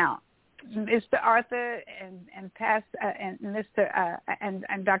 Now, Mr. Arthur and Mr.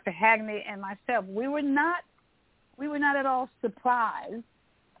 and Dr. Hagney and myself, we were not at all surprised,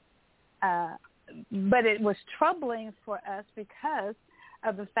 but it was troubling for us because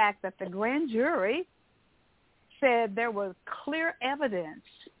of the fact that the grand jury said there was clear evidence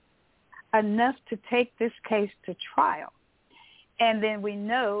enough to take this case to trial. And then we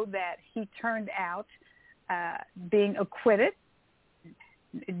know that he turned out being acquitted.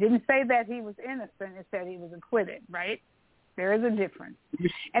 It didn't say that he was innocent. It said he was acquitted, right? There is a difference.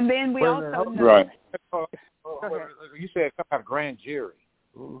 And then we also know... Right. You said something about a grand jury.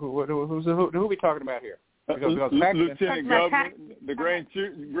 Who are we talking about here? Lieutenant Governor. The grand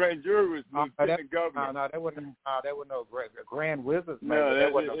jury was Lieutenant Governor. No, that wasn't no grand wizard. No,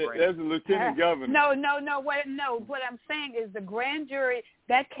 that's a Lieutenant Governor. No. What I'm saying is the grand jury,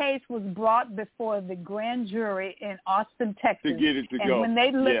 that case was brought before the grand jury in Austin, Texas. To get it to go. And when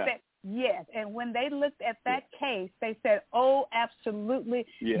they looked and when they looked at that case, they said, "Oh, absolutely,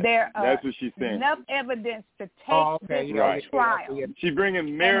 there are enough evidence to take this to trial." She's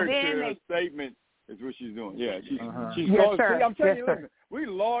bringing merit to her statement. Is what she's doing. Yeah, she's yes, sir. See, I'm telling you, listen, we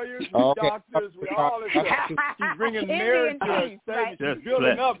lawyers, we doctors, we all this stuff. She's bringing merit to her statement. She's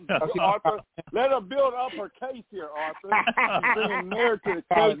building up, Arthur. Let her build up her case here, Arthur. She's bringing merit to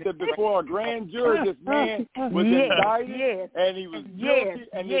the case that before a grand jury, this man was indicted and he was guilty,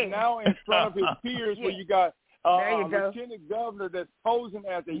 and he's now in front of his peers where you got a lieutenant governor that's posing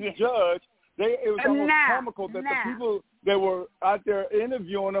as a judge It was almost comical that the people that were out there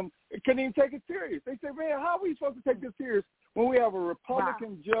interviewing them couldn't even take it serious. They said, man, how are we supposed to take this serious when we have a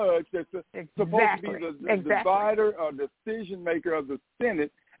Republican judge that's supposed to be the divider or decision maker of the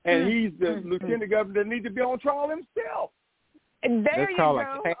Senate, and he's the lieutenant governor that needs to be on trial himself? There you go.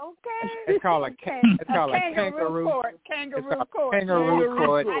 Okay. It's called a kangaroo court. Kangaroo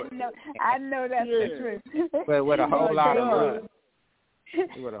court. I know that's the truth. But with a whole lot of roux.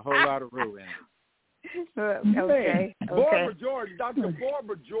 With a whole lot of roux in it. Okay. Barbara Jordan, Dr.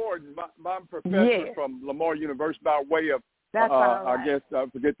 Barbara Jordan, my professor from Lamar University, by way of, I guess, I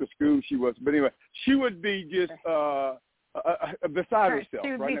forget the school she was, but anyway, she would be just beside herself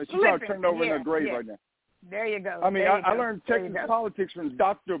right now. She's probably turned over in her grave right now. There you go. I mean, I learned Texas politics from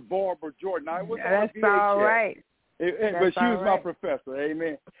Dr. Barbara Jordan. That's all right. But she was my professor,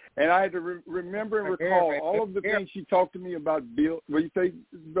 amen. And I had to remember and recall all of the things she talked to me about. Bill, what do you say,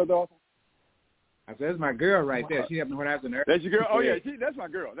 Brother Arthur? I said, that's my girl right there. She happened when I was in there. That's your girl? Oh, yeah, that's my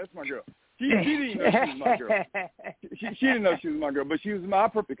girl. That's my girl. She didn't know she was my girl. She didn't know she was my girl, but she was my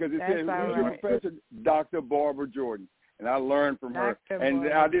professor because it said, who's your professor? Dr. Barbara Jordan. And I learned from her.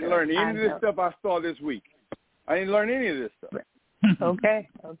 And I didn't learn any of this stuff I saw this week. I didn't learn any of this stuff. Okay.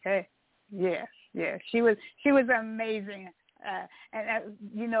 Yes. She was amazing. And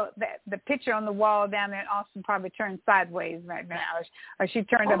you know, that the picture on the wall down there in Austin probably turned sideways right now, or she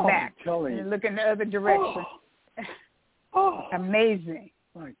turned her back and looked in the other direction. Amazing.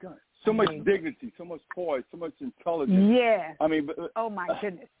 My God. So much dignity, so much poise, so much intelligence. Yeah. I mean, oh my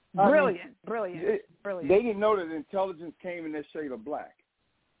goodness. Brilliant. They didn't know that intelligence came in that shade of black.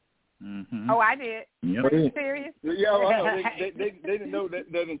 Mm-hmm. Oh, I did. Yep. Were you serious? Yeah, well, I know. They didn't know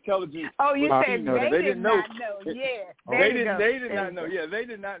that intelligence. Oh, you said they did not know. Yeah. They did not know. Yeah, they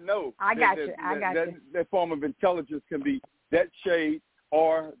did not know. I got you. That form of intelligence can be that shade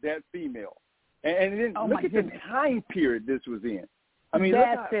or that female. And then look at the time period this was in. I mean,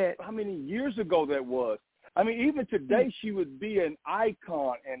 look how many years ago that was. I mean, even today, she would be an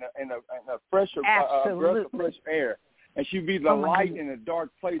icon and a fresher breath of fresh air, and she'd be the light in a dark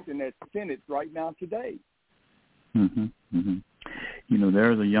place in that Senate right now today. Mm-hmm. Mm-hmm. You know,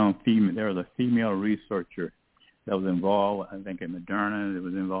 there was a female researcher that was involved, I think, in Moderna. That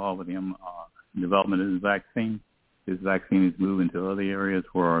was involved with the development of this vaccine. This vaccine is moving to other areas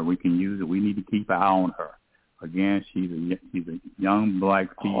where we can use it. We need to keep an eye on her. Again, she's a young black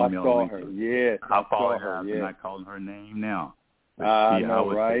female. I saw her. Yes, I saw her. Yes. I'm not calling her name now. I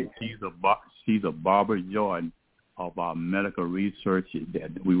know, right? She's a Barbara Jordan of our medical research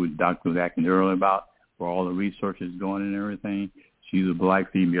that we were talking earlier about, where all the research is going and everything. She's a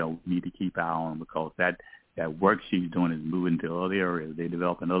black female. We need to keep an eye on because that work she's doing is moving to other areas. They're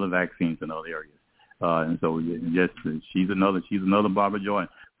developing other vaccines in other areas. And so she's another Barbara Jordan.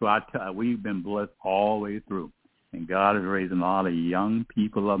 So we've been blessed all the way through. And God is raising a lot of young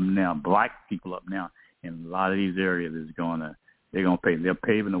people up now, black people up now, in a lot of these areas they're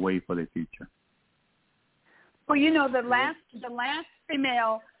paving the way for the future. Well, you know, the last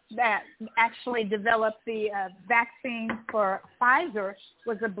female that actually developed the vaccine for Pfizer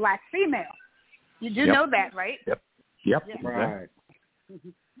was a black female. You do know that, right? Yep. Right.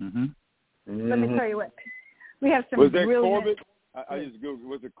 Mm-hmm. Let me tell you what. We have some brilliant. Was that Corbett? I just Googled.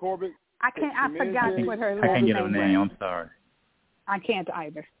 Was it Corbett? I forgot what her last name was. I can't get her name. I'm sorry. I can't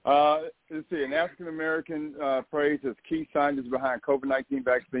either. Let's see. An African American praised as key scientist behind COVID-19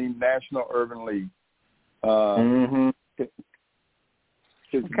 vaccine, National Urban League.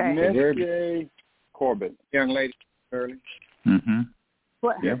 It's Corbett. Young lady, early. Mm-hmm.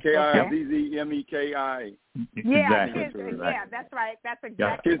 What? Yep. K-I-Z-Z-M-E-K-I. Yeah, exactly. That's right. That's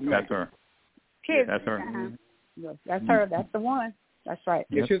exactly right. That's her. Kids. That's her. Uh-huh. That's her. That's the one. That's right.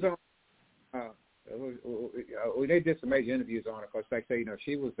 Yeah, she was on. They did some major interviews on her because, like I say, you know,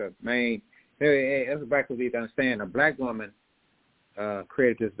 she was the main. That's back what we need to understand. A black woman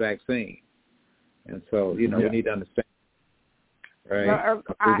created this vaccine, and so you know we need to understand. Right. Well,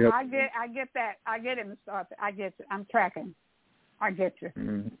 I get that. I get it, Mr. Arthur. I get it. I'm tracking. I get you.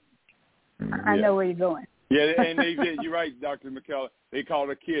 Mm-hmm. I know where you're going. Yeah, and they did. You're right, Dr. McKellar. They call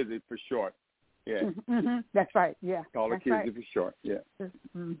her Kizzy for short. Yeah. Mm-hmm. That's right. Yeah. Call her Kizzy for short. Yeah.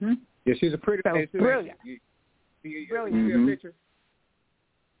 Mm-hmm. Yeah, she's a pretty face too. Brilliant. You see Brilliant. a picture?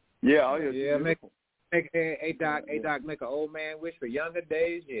 Yeah. Yeah. Make a doc make an old man wish for younger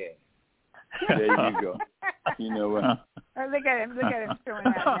days. Yeah. There you go. You know what? Look at him showing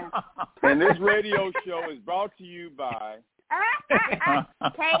that now. And this radio show is brought to you by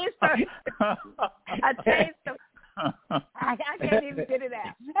a taste of I can't even get it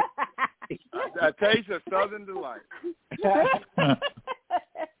out. A taste of Southern delight.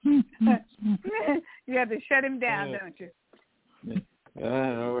 got to shut him down, don't you?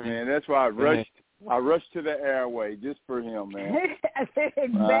 Man, that's why I rushed to the airway just for him, man. Exactly.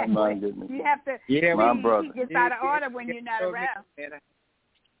 My goodness. You have to. Yeah, my brother. He gets out of order when you're not around.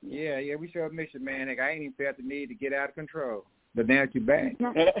 Yeah, we sure miss you, man. Like, I ain't even felt the need to get out of control, but now that you're back.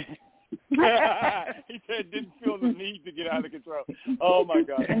 He said didn't feel the need to get out of control. Oh my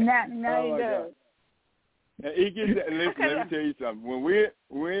God. Now he does. He gets. Listen, let me tell you something. When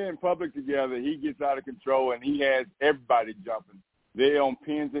we're in public together, he gets out of control, and he has everybody jumping. They're on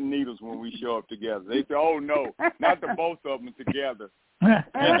pins and needles when we show up together. They say, "Oh no, not the both of them together."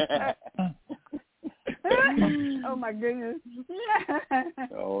 Oh my goodness.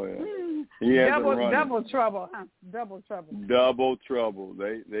 Oh yeah. He has double trouble, huh? Double trouble. Double trouble.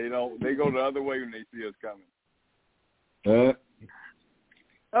 They go the other way when they see us coming.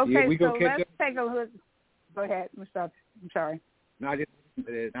 Okay, yeah, so let's take a look. Go ahead, I'm sorry. No, I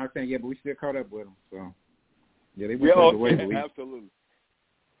was saying, yeah, but we still caught up with them. So, yeah, they went away. Absolutely.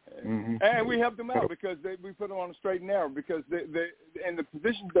 Mm-hmm. And we helped them out because we put them on the straight and narrow because they and the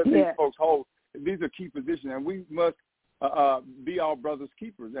positions that these folks hold, these are key positions, and we must be our brother's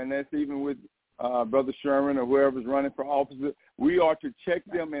keepers. And that's even with Brother Sherman or whoever's running for office. We are to check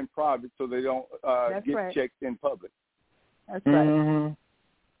them in private so they don't get checked in public. That's right. Mm-hmm.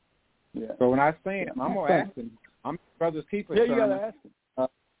 Yeah. So when I see him, I'm going to ask him. I'm brother's keeper. Yeah, you got to ask him.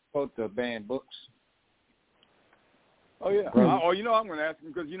 Both the banned books. Oh, yeah. I'm going to ask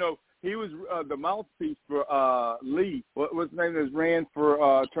him because, he was the mouthpiece for Lee. What's his name that ran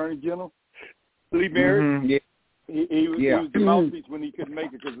for Attorney General? Lee Merritt. Mm-hmm. Yeah. He was the mouthpiece when he couldn't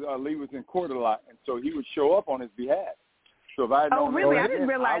make it because Lee was in court a lot, and so he would show up on his behalf. So if I had known really? that, I didn't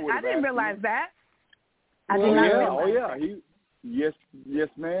realize that. I did not realize that. Yes,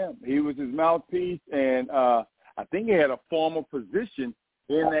 ma'am. He was his mouthpiece, and I think he had a formal position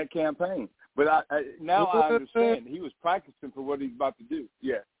in that campaign. But I understand he was practicing for what he's about to do.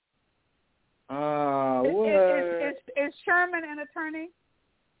 Yeah. Is Sherman an attorney?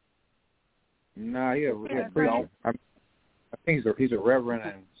 No, he's a preacher. I think he's a reverend.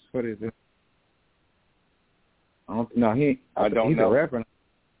 And what is it? He's a reverend.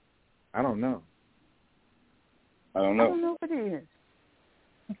 I don't know. I don't know what he is.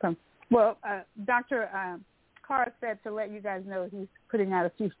 Okay. Well, Dr. Carr said to let you guys know he's putting out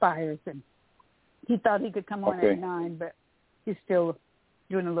a few fires, and he thought he could come on at 9, but he's still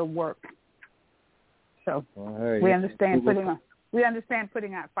doing a little work. So we understand putting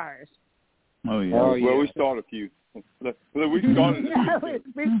out fires. Oh yeah. Well, we started a few. We started a few.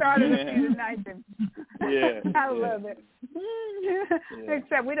 We started a few tonight. Yeah. I love it. Yeah.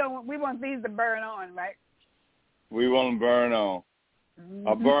 Except we want these to burn on, right? We want them to burn on.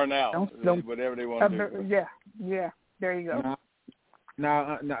 Or burn out. Whatever they want to do. Yeah. There you go. No.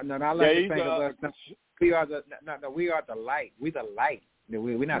 I like to think of us. We are the light. We're the light.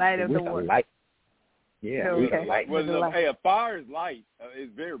 We're not. Light of we're the the world. light. Yeah, we're the light. Well, a fire is light.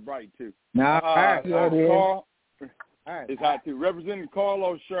 It's very bright too. Carl, it's hot too. Representative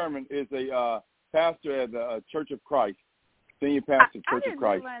Carlos Sherman is a pastor at the Church of Christ, senior pastor of Church of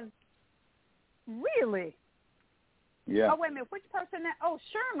Christ. Really? Yeah. Oh, wait a minute. Which person?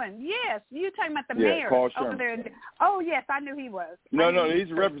 Sherman. Yes. You're talking about the mayor Carl over Sherman. there. Oh, yes. I knew he was. No, he's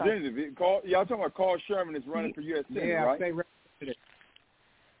a representative. Y'all talking about Carl Sherman is running for U.S. Senate, right? State representative.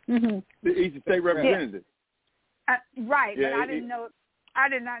 Mm-hmm. He's a state representative. Right, but I didn't know. I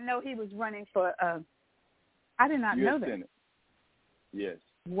did not know he was running for. I did not know that. Senate. Yes.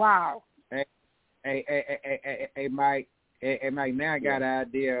 Wow. Hey, Mike. Hey, Mike. Now I got an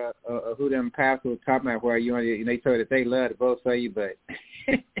idea of who them pastors were talking about. Where they told that they love to vote for you, but.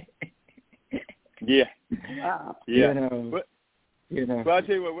 Yeah. Wow. Yeah. But I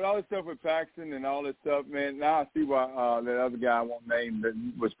tell you what, with all this stuff with Paxton and all this stuff, man, now I see why that other guy I won't name that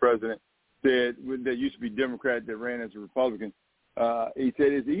was president said that used to be Democrat that ran as a Republican. He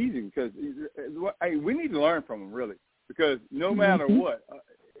said it's easy because we need to learn from him really because no matter what,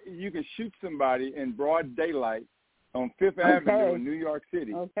 you can shoot somebody in broad daylight on Fifth Avenue in New York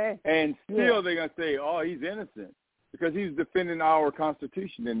City, and still they're gonna say, "Oh, he's innocent," because he's defending our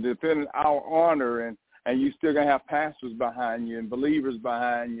Constitution and defending our honor and you still going to have pastors behind you and believers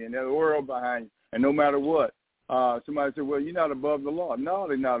behind you and the world behind you. And no matter what, somebody said, well, you're not above the law. No,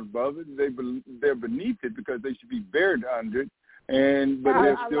 they're not above it. They're beneath it because they should be buried under it. But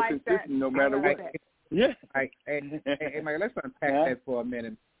they're still consistent no matter what. Yeah. Hey, Mike, let's unpack that for a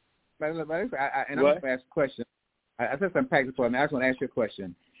minute. I'm going to ask a question. I said unpack it for a minute. I just want to ask you a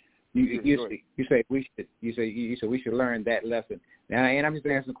question. You say we should learn that lesson. And I'm just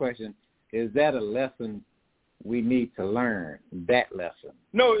asking the question. Is that a lesson we need to learn that lesson?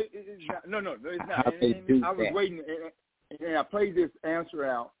 No, it's not. No, it's not. How they do I was that. waiting, and I played this answer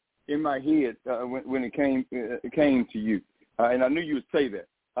out in my head when it came to you, and I knew you would say that.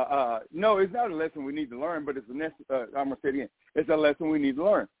 No, it's not a lesson we need to learn, but it's I'm going to say it again. It's a lesson we need to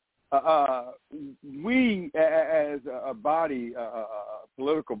learn. We, as a body, a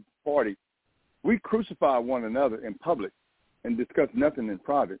political party, we crucify one another in public and discuss nothing in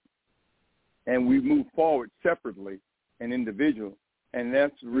private. And we move forward separately and individual. And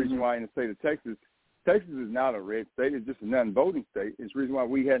that's the reason why in the state of Texas is not a red state. It's just a non-voting state. It's the reason why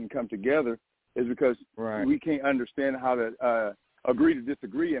we hadn't come together is because we can't understand how to agree to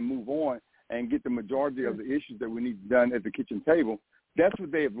disagree and move on and get the majority of the issues that we need done at the kitchen table. That's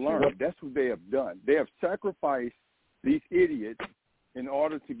what they have learned. That's what they have done. They have sacrificed these idiots in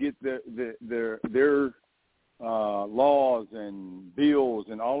order to get their laws and bills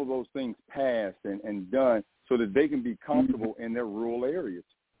and all of those things passed and done so that they can be comfortable in their rural areas.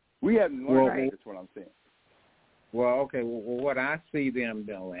 We haven't learned that. That's what I'm saying. Well, okay. Well, what I see them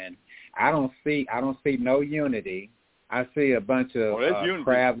doing, I don't see no unity. I see a bunch of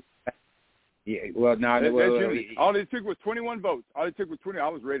crab. Yeah. Well, no. That's unity. All it took was 21 votes. All it took was 20. I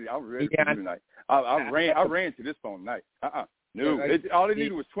was ready for you tonight. I ran to this phone tonight. No, all they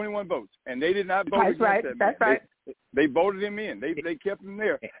needed was 21 votes, and they did not vote against that man. That's right. They voted him in. They kept him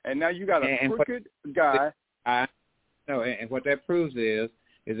there, and now you got a crooked guy. No, and what that proves is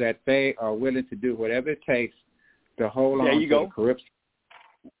that they are willing to do whatever it takes to hold on to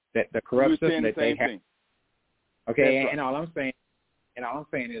the corrupt system that they have. Okay, and all I'm saying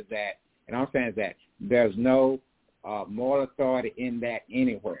is that there's no moral authority in that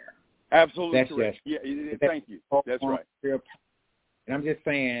anywhere. Absolutely that's correct. Thank you. That's right. And I'm just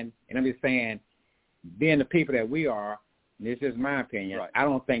saying, being the people that we are, and this is my opinion, I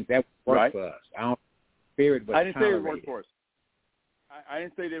don't think that would work for us. I don't spirit would I didn't say it would tolerate work for us. I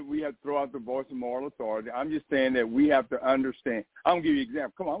didn't say that we have to throw out the voice of moral authority. I'm just saying that we have to understand. I'm going to give you an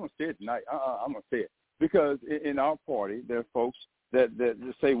example. Come on, I'm going to say it tonight. I'm going to say it. Because in our party, there are folks that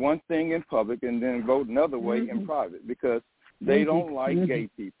say one thing in public and then vote another way in private because they don't like gay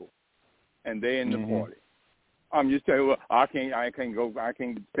people, and they're in the party. I'm just saying, well, I can't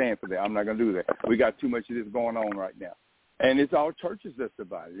stand for that. I'm not going to do that. We got too much of this going on right now, and it's all churches that's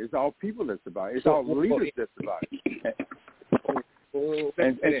divided. It's all people that's divided. It's all leaders that's divided.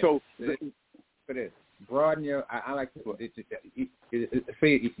 And so, for this, broaden your. I like to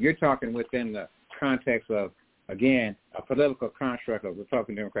see. You're talking within the context of, again, a political construct of the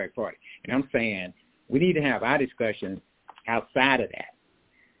Republican Democratic Party, and I'm saying we need to have our discussions outside of that,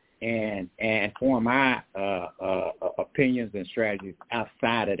 and form our opinions and strategies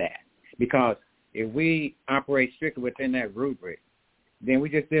outside of that. Because if we operate strictly within that rubric, then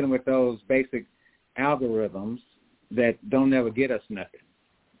we're just dealing with those basic algorithms that don't never get us nothing.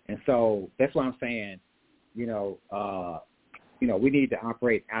 And so that's why I'm saying, we need to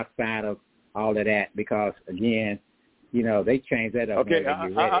operate outside of all of that because, again, they change that up. Okay,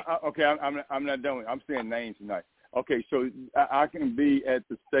 I'm not done with it. I'm saying names tonight. Okay, so I can be at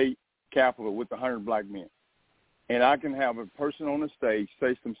the state capitol with 100 black men, and I can have a person on the stage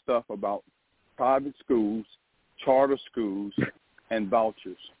say some stuff about private schools, charter schools, and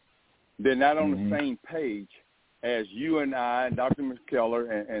vouchers. They're not on the same page as you and I, and Dr.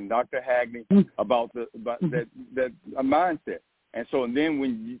 McKellar and Dr. Hagney about that mindset. And so then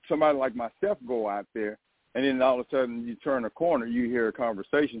when somebody like myself go out there, and then all of a sudden you turn a corner, you hear a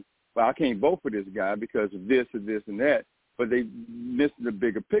conversation, well, I can't vote for this guy because of this and this and that, but they miss the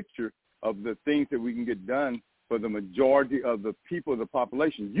bigger picture of the things that we can get done for the majority of the people of the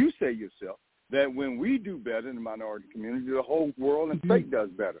population. You say yourself that when we do better in the minority community, the whole world and state does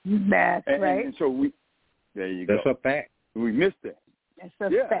better. That's right. And so there you go. That's a fact. We missed that. That's a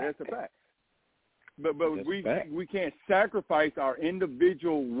fact. That's a fact. But we can't sacrifice our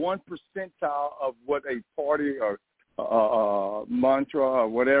individual 1 percentile of what a party or mantra or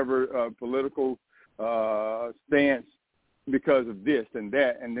whatever political stance because of this and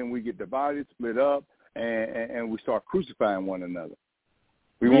that, and then we get divided, split up, and we start crucifying one another.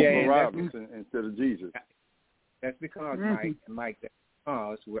 We want Barabbas instead of Jesus. That's because, Mike, that's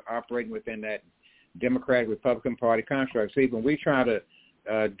because we're operating within that Democratic Republican Party construct. See, when we try to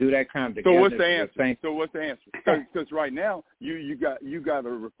do that kind of together. So what's the answer? Because right now you got a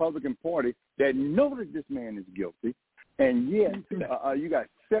Republican Party that know that this man is guilty, and yet you got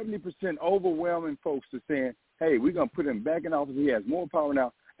 70% overwhelming folks that saying, "Hey, we're gonna put him back in office. He has more power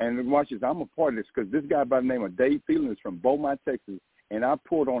now." And watch this. I'm a part of this because this guy by the name of Dave Phelan is from Beaumont, Texas, and I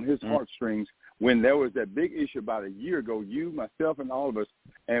pulled on his heartstrings when there was that big issue about a year ago. You, myself, and all of us,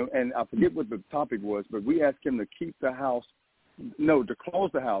 and I forget what the topic was, but we asked him to keep the house, to close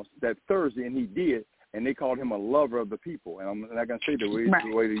the house that Thursday, and he did, and they called him a lover of the people. And I'm not going to say the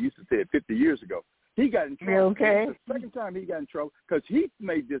way they used to say it 50 years ago. He got in trouble. Okay. The second time he got in trouble because he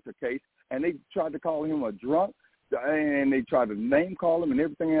made this a case, and they tried to call him a drunk, and they tried to name call him and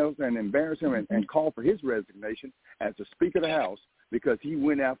everything else and embarrass him and call for his resignation as the Speaker of the House because he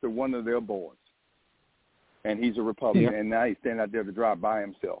went after one of their boys. And he's a Republican, and now he's standing out there to drive by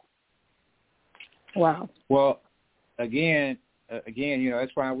himself. Wow. Well, again,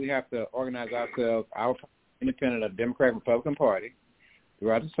 that's why we have to organize ourselves, our independent of Democrat Republican Party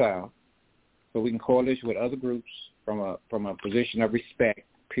throughout the South, so we can coalition with other groups from a position of respect,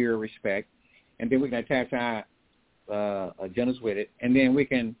 pure respect, and then we can attach our agendas with it, and then we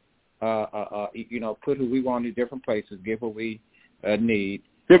can, put who we want in different places, give what we need.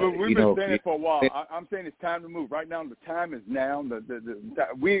 Yeah, but we've been saying it for a while. I'm saying it's time to move. Right now, the time is now. If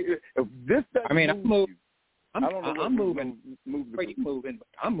this doesn't move you, I'm moving. Where you moving? But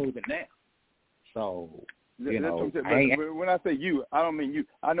I'm moving now. So when I say you, I don't mean you.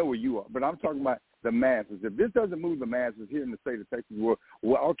 I know where you are, but I'm talking about the masses. If this doesn't move the masses here in the state of Texas,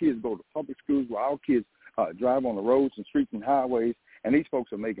 where our kids go to public schools, where our kids drive on the roads and streets and highways, and these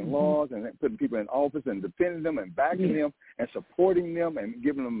folks are making laws and putting people in office and defending them and backing them and supporting them and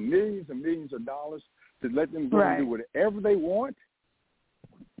giving them millions and millions of dollars to let them go and do whatever they want.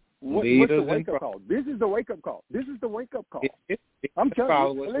 What's the wake-up call? This is the wake-up call. This is the wake-up call. I'm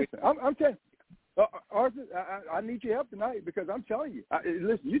telling you. Listen, I'm telling you. Arthur, I need your help tonight because I'm telling you.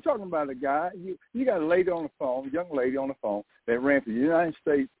 Listen, you're talking about a guy. You got a lady on the phone, young lady on the phone that ran for the United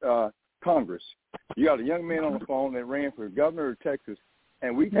States Congress. You got a young man on the phone that ran for governor of Texas,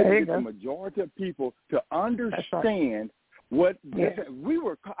 and we couldn't get the majority of people to understand what this.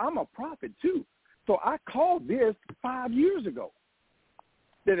 I'm a prophet too, so I called this 5 years ago.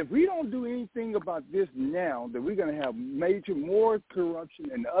 That if we don't do anything about this now, that we're going to have more corruption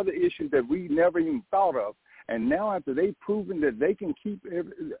and other issues that we never even thought of. And now after they've proven that they can keep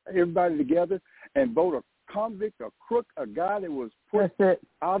everybody together and vote a convict, a crook, a guy that was put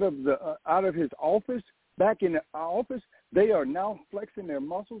out of his office, back in the office, they are now flexing their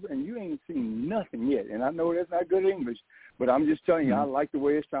muscles, and you ain't seen nothing yet. And I know that's not good English, but I'm just telling you, I like the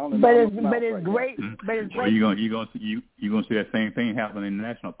way it's sounding. But it's great. But it's great. You're gonna see that same thing happen in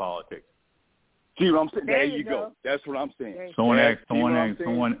national politics. See what I'm saying? There you go. That's what I'm saying. Someone asked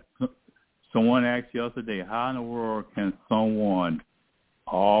yesterday, how in the world can someone,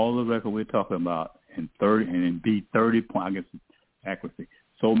 all the record we're talking about, and be 30 points, I guess accuracy,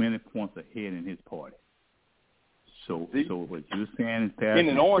 so many points ahead in his party. So what you're saying is that in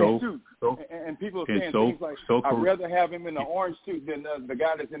an orange suit, and people are saying things like, "I'd rather have him in the orange suit than the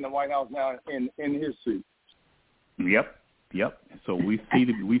guy that's in the White House now in his suit." Yep. So we see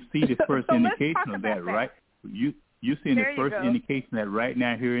the first indication of that, right? You're seeing the first indication of that right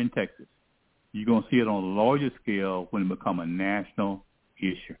now here in Texas. You're gonna see it on a larger scale when it become a national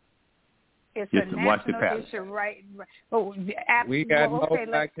issue. It's a national issue, right? Oh, we got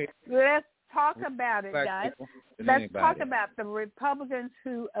let's talk about it, guys. Let's talk about the Republicans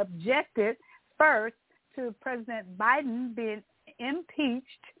who objected first to President Biden being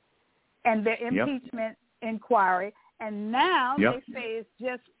impeached and their impeachment inquiry, and now they say it's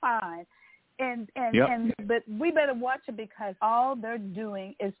just fine. But we better watch it because all they're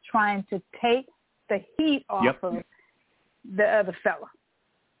doing is trying to take the heat off of the other fella.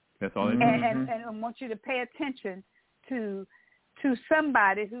 That's all. And I want you to pay attention to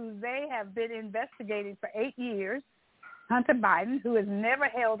somebody who they have been investigating for 8 years, Hunter Biden, who has never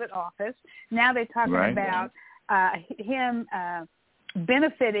held an office. Now they're talking about him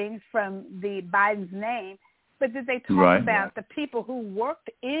benefiting from the Biden's name. But did they talk about the people who worked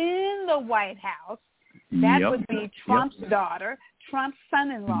in the White House? That would be Trump's daughter, Trump's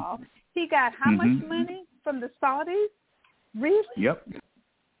son-in-law. He got how much money from the Saudis? Really?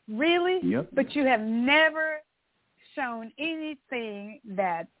 Really? But you have never shown anything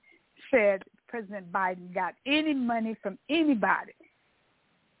that said President Biden got any money from anybody.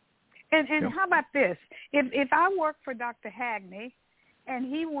 And how about this? If I work for Dr. Hagney and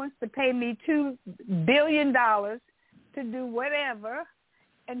he wants to pay me $2 billion to do whatever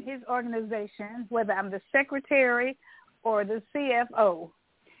in his organization, whether I'm the secretary or the CFO,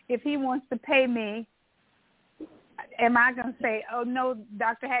 if he wants to pay me, am I going to say, oh, no,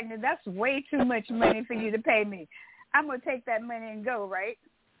 Dr. Hagney, that's way too much money for you to pay me? I'm going to take that money and go, right?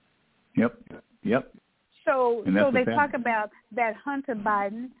 Yep. So they talk about that Hunter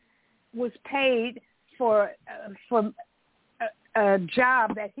Biden was paid for a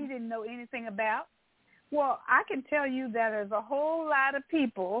job that he didn't know anything about, Well, I can tell you that there's a whole lot of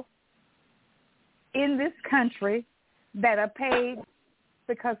people in this country that are paid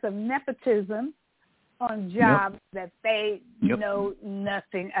because of nepotism on jobs that they know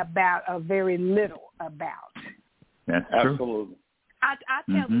nothing about or very little about. That's true. Absolutely. I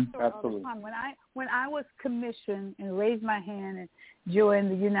tell the story Absolutely. all the time. When I was commissioned and raised my hand and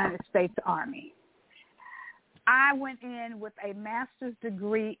joined the United States Army, I went in with a master's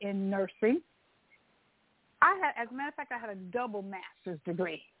degree in nursing. As a matter of fact, I had a double master's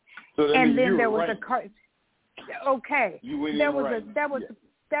degree. So that and means then you there were was ranked.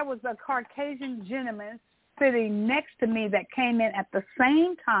 there was a Caucasian gentleman sitting next to me that came in at the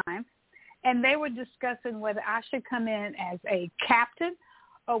same time, and they were discussing whether I should come in as a captain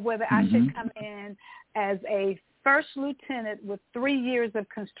or whether I should come in as a first lieutenant with 3 years of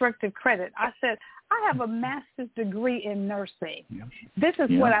constructive credit. I said, I have a master's degree in nursing. Yep. This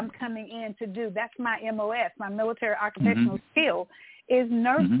is what I'm coming in to do. That's my MOS, my military occupational skill, is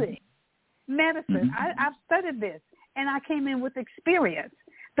nursing, medicine. I've studied this, and I came in with experience.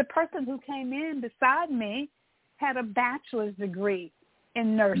 The person who came in beside me had a bachelor's degree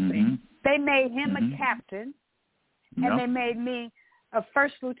in nursing. They made him a captain, and they made me a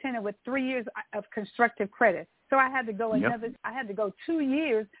first lieutenant with 3 years of constructive credit. So I had to go I had to go 2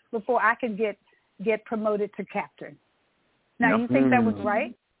 years before I could get promoted to captain. Now, you think that was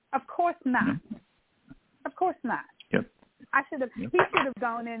right? Of course not. Of course not. Yep. He should have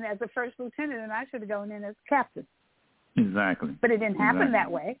gone in as a first lieutenant, and I should have gone in as captain. Exactly. But it didn't happen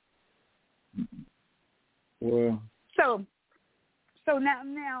that way. Well. So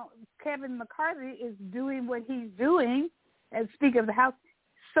now Kevin McCarthy is doing what he's doing as Speaker of the House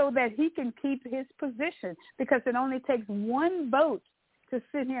so that he can keep his position, because it only takes one vote to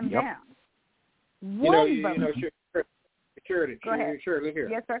sit him down. One vote. Shirley, Go ahead. Shirley, here.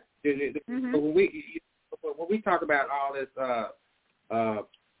 Yes, sir. When we talk about all this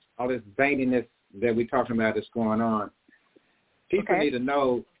zaniness that we're talking about that's going on, people need to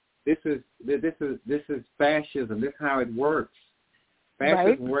know this is fascism. This is how it works.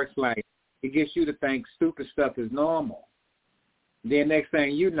 Fascism works like it gets you to think stupid stuff is normal. Then next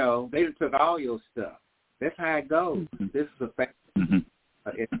thing you know, they took all your stuff. That's how it goes. This is a fascism.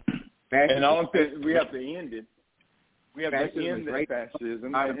 And all I'm saying, we have to end it. We have to end that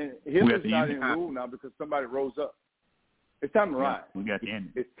fascism. And Hitler's not in rule now because somebody rose up. It's time to rise. We got to end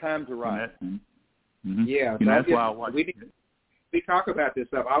it. It's time to rise. Yeah, and that's why I watch we talk about this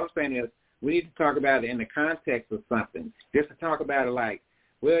stuff. All I'm saying is we need to talk about it in the context of something. Just to talk about it like,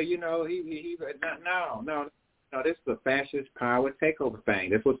 well, he no. This is a fascist power takeover thing.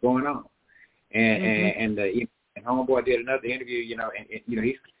 That's what's going on. And homeboy did another interview, and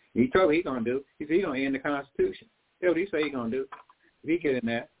he told me he's going to do. He said he's going to end the Constitution. That's what he said he's going to do. If he get in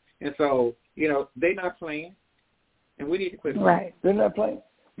there. And so, they're not playing, and we need to quit. Right. They're not playing.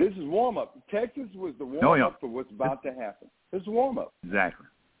 This is warm-up. Texas was the warm-up for what's about to happen. It's a warm-up. Exactly.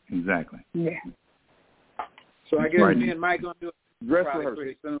 Yeah. So I guess me and Mike going to do it dress probably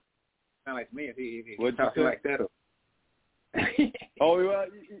pretty soon. Sound like me if he talks like that.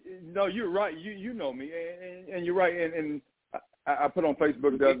 No, you're right. You know me, and you're right. And I put on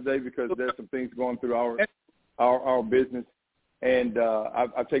Facebook the other day because there's some things going through our business, and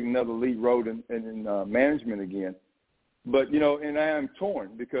I've taken another lead road in management again. But and I am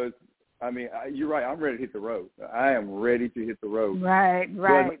torn because you're right. I'm ready to hit the road. I am ready to hit the road. Right.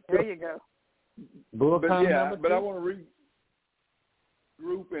 There you go. But I want to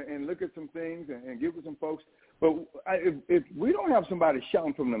regroup and look at some things and get with some folks. But if we don't have somebody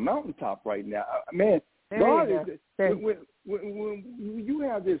shouting from the mountaintop right now, man, God is when you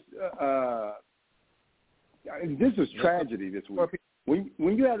have this. This is tragedy this week.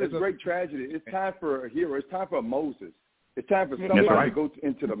 When you have this great tragedy, it's time for a hero. It's time for a Moses. It's time for somebody to go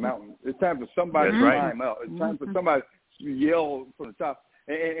into the mountains. It's time for somebody to climb out. It's time for somebody to yell from the top.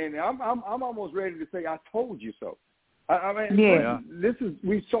 And I'm almost ready to say, I told you so. This is,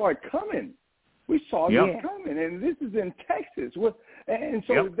 we saw it coming. We saw it coming, and this is in Texas. And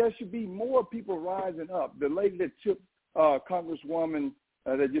so there should be more people rising up. The lady that took Congresswoman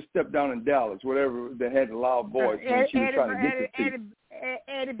that just stepped down in Dallas, whatever, that had a loud voice when she was trying to get the seat.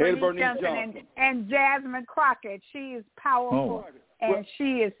 Eddie Bernice Johnson and Jasmine Crockett. She is powerful, and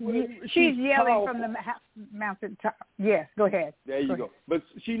she's yelling from the mountain top. Yes, go ahead. There you go. But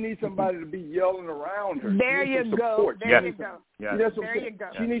she needs somebody to be yelling around her. There you go. There you go.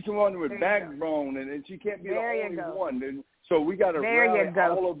 She needs someone with backbone, and she can't be the only one. And so we got to rally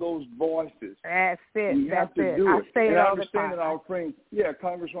all of those voices. That's it. We have to do it. Say and it I all understand the time. that our friend,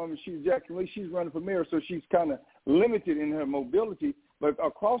 Congresswoman, Jackson Lee, she's running for mayor, so she's kind of limited in her mobility. But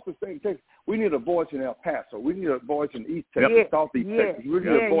across the state of Texas, we need a voice in El Paso. We need a voice in East Texas, Southeast Texas. We need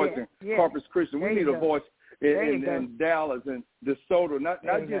a voice in Corpus Christi. We need a voice in Dallas and DeSoto. Not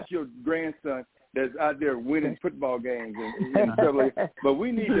just your grandson that's out there winning football games and stuff like that. But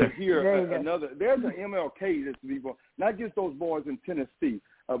we need to hear another. There's an MLK that's to be born, not just those boys in Tennessee.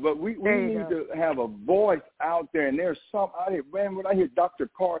 But we need to have a voice out there. And there's some out here. Man, when I hear Dr.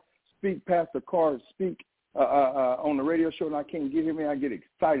 Carr speak, Pastor Carr speak on the radio show, and I can't get him in, I get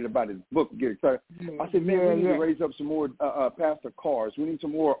excited about his book. Get excited. I said, man, we need to raise up some more Pastor Carrs. We need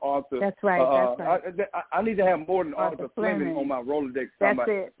some more Arthur. That's right. That's right. I need to have more than Arthur Fleming on my Rolodex. That's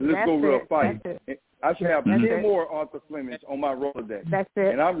it. Let's go real fight. I should have 10 more Arthur Flemings on my Rolodex. That's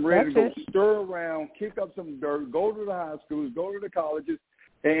it. And I'm ready to go stir around, kick up some dirt, go to the high schools, go to the colleges,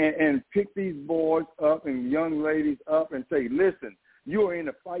 and pick these boys up and young ladies up and say, listen, you are in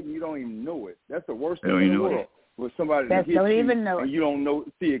a fight and you don't even know it. That's the worst thing in the world. With somebody that hits you and you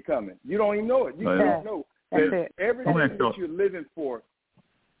don't see it coming. You don't even know it. You don't know that everything that you're living for.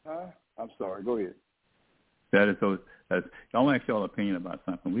 I'm sorry. Go ahead. That is so. I want to ask y'all opinion about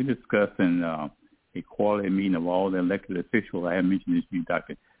something. We discussed in a quality meeting of all the elected officials. I haven't mentioned this to you,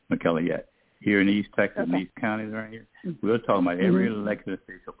 Dr. McKellar, yet. Here in East Texas, and these counties right here, we're talking about every elected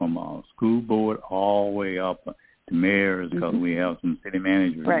official from school board all the way up to mayors, because we have some city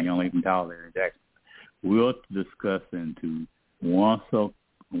managers and young ladies from Tyler and Jackson. We'll discuss into once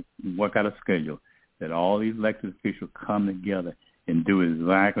work out a schedule that all these elected officials come together and do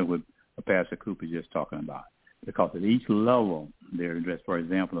exactly what Pastor Cooper is just talking about. Because at each level, they're addressed. For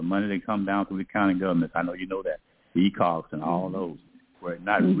example, the money that come down through the county governments, I know you know that, the ECOGs and all those, we're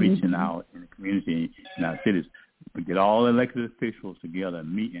not reaching out in the community, in our cities. We get all the elected officials together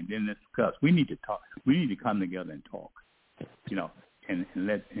and meet and then discuss. We need to talk. We need to come together and talk, and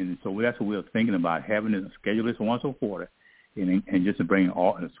so that's what we're thinking about, having a schedule this once a quarter and just to bring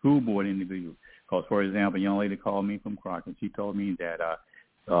all the school board individuals. Because, for example, a young lady called me from Crockett. She told me that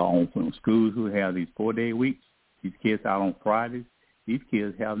on schools who have these 4-day weeks, these kids out on Fridays, these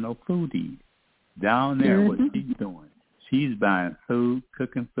kids have no food to eat. Down there, what she's doing, she's buying food,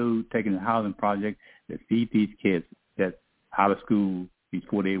 cooking food, taking a housing project that feed these kids that's out of school these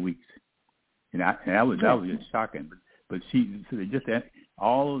 4-day weeks. And that was just shocking. But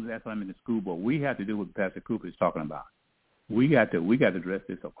all of that's I'm in the school board. We have to do what Pastor Cooper is talking about. We got to address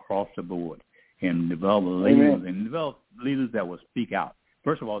this across the board and develop leaders that will speak out.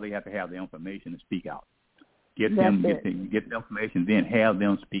 First of all, they have to have the information to speak out. Get the information, then have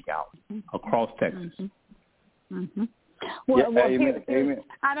them speak out across Texas. Well,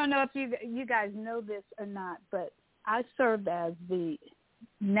 I don't know if you guys know this or not, but I served as the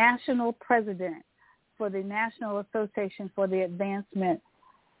national president for the National Association for the Advancement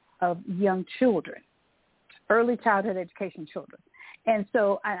of Young Children, Early Childhood Education Children. And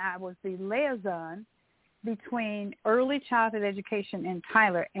so I was the liaison between early childhood education in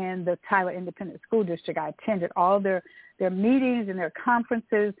Tyler and the Tyler Independent School District. I attended all their meetings and their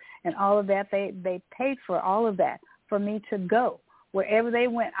conferences and all of that. They paid for all of that for me to go. Wherever they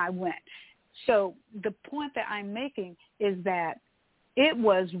went, I went. So the point that I'm making is that it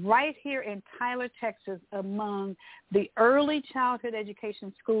was right here in Tyler, Texas, among the early childhood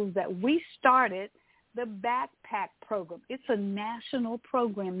education schools that we started the backpack program. It's a national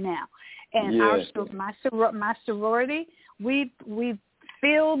program now. And my sorority, we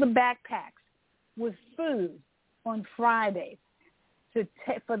fill the backpacks with food on Fridays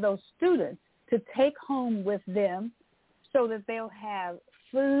for those students to take home with them so that they'll have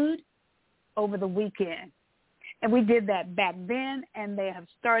food over the weekend. And we did that back then, and they have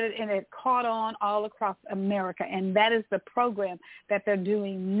started, and it caught on all across America. And that is the program that they're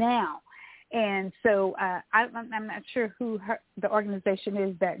doing now. And so I'm not sure who the organization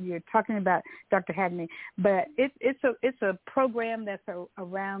is that you're talking about, Dr. Hadney, but it's a program that's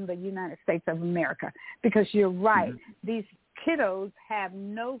around the United States of America, because you're right. These kiddos have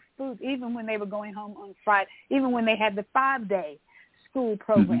no food, even when they were going home on Friday, even when they had the 5-day school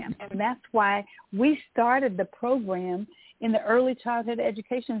program. And that's why we started the program in the early childhood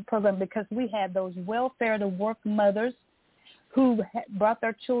education program, because we had those welfare to work mothers who brought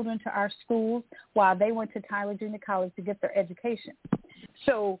their children to our schools while they went to Tyler Junior College to get their education.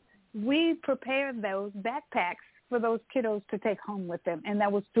 So we prepared those backpacks for those kiddos to take home with them. And that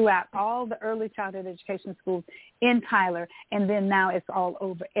was throughout all the early childhood education schools in Tyler. And then now it's all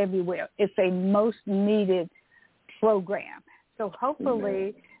over everywhere. It's a most needed program. So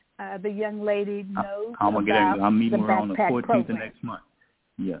hopefully the young lady knows I'm meeting with her on the 14th program. of next month.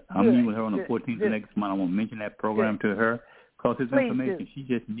 Yeah, I'm meeting with her on the 14th of next month. I want to mention that program to her, Because it's Please information. do. She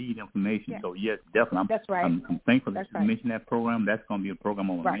just needs information. Yeah. So, yes, definitely. That's right. I'm thankful that That's you right. mentioned that program. That's going to be a program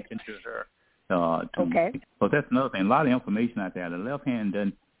I'm going to mention to her. Okay. So that's another thing. A lot of information out there. The left hand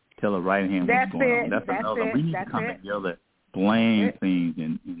doesn't tell the right hand That's what's going on. it. That's another. We need to come together, blame things,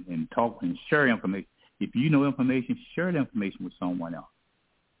 and talk and share information. If you know information, share the information with someone else.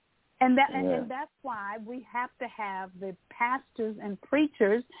 And that's why we have to have the pastors and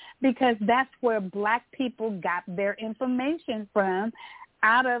preachers, because that's where black people got their information from,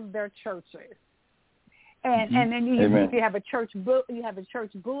 out of their churches. And then if you have a church you have a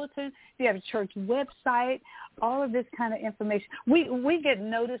church bulletin, you have a church website, all of this kind of information. We get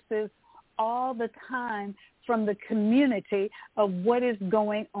notices all the time from the community of what is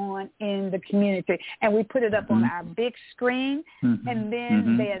going on in the community, and we put it up on our big screen, and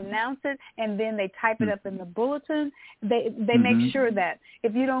then they announce it, and then they type it up in the bulletin. They make sure that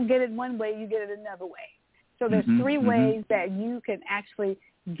if you don't get it one way, you get it another way. So there's three ways that you can actually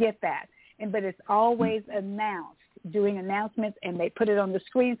get that, but it's always announced, doing announcements, and they put it on the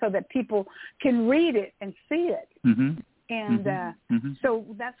screen so that people can read it and see it. And so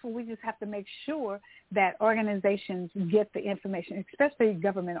that's what we just have to make sure that organizations get the information, especially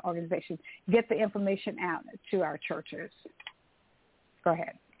government organizations, get the information out to our churches. Go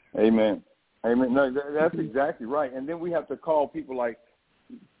ahead. Amen. No, that's exactly right. And then we have to call people like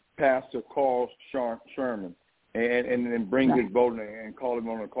Pastor Carl Sherman and then bring his boat and call him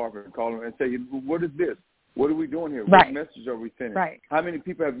on the carpet and call him and say, what is this? What are we doing here? What message are we sending? How many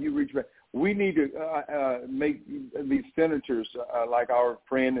people have you reached back? We need to make these senators like our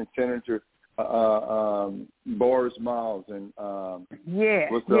friend and Senator Boris Miles and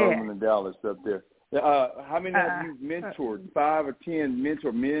what's the other one in Dallas up there? How many have you mentored? 5 or 10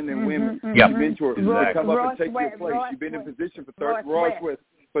 mentor men and women. You mentor to come up and take your place. You've been in position for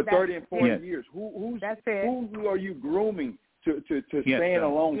 30 and 40 years. Who are you grooming to stand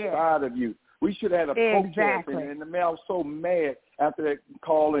alongside of you? We should have had a protest, and I was so mad after that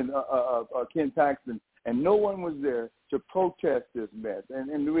call in Ken Paxton, and no one was there to protest this mess.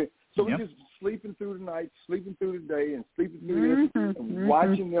 So we're just sleeping through the night, sleeping through the day, and sleeping through this, and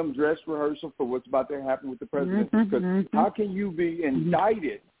watching them dress rehearsal for what's about to happen with the president. Because how can you be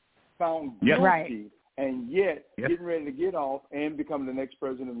indicted, found guilty, and yet getting ready to get off and become the next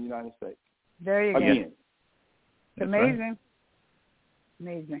president of the United States? There you go. Again. It's amazing.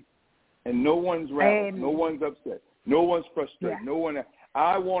 Amazing. And no one's rattled. No one's upset. No one's frustrated. No one.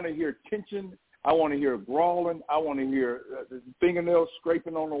 I want to hear tension. I want to hear brawling. I want to hear fingernails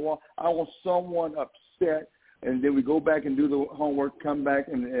scraping on the wall. I want someone upset. And then we go back and do the homework, come back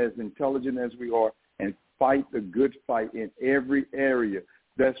and as intelligent as we are, and fight the good fight in every area.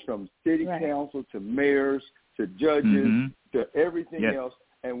 That's from city council to mayors to judges to everything else.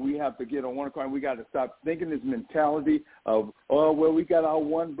 And we have to get on one accord. We got to stop thinking this mentality of, we got our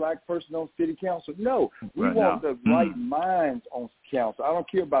one black person on city council. No, we want the right minds on council. I don't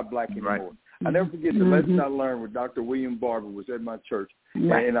care about black anymore. I never forget the lesson I learned with Dr. William Barber was at my church.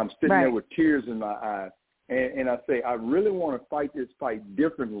 And I'm sitting there with tears in my eyes. And I say, I really want to fight this fight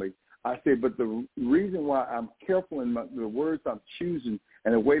differently. I say, but the reason why I'm careful in the words I'm choosing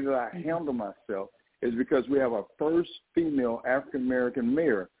and the way that I handle myself is because we have our first female African-American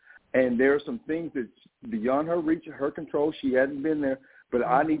mayor, and there are some things that's beyond her reach, her control. She hadn't been there, but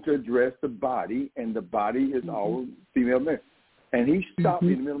I need to address the body, and the body is our female mayor. And he stopped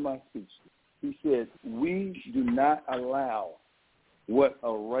me in the middle of my speech. He said, we do not allow what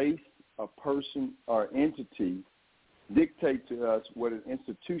a race, a person, or entity dictate to us what an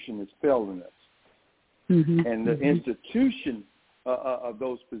institution is failing us. And the institution of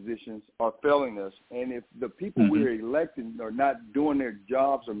those positions are failing us. And if the people we're electing are not doing their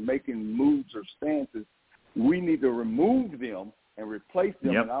jobs or making moves or stances, we need to remove them and replace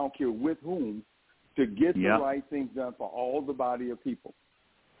them, and I don't care with whom, to get the right things done for all the body of people.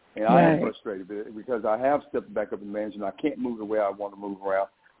 And I am frustrated because I have stepped back up in management. I can't move the way I want to move around.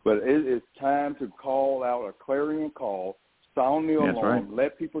 But it is time to call out a clarion call, sound the alarm,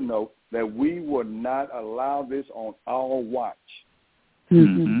 let people know that we will not allow this on our watch. This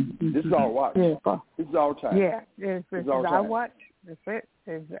is our watch. This is our time. This is our watch. That's it.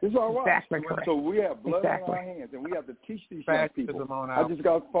 This is our watch. Exactly correct. So we have blood on our hands, and we have to teach these young people. I just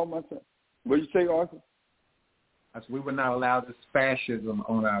got to phone myself. What did you say, Arthur? I said we will not allow this fascism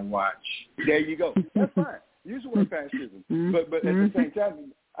on our watch. There you go. That's fine. Use the word fascism. But at the same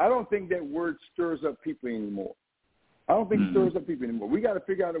time, I don't think that word stirs up people anymore. I don't think it stirs up people anymore. We got to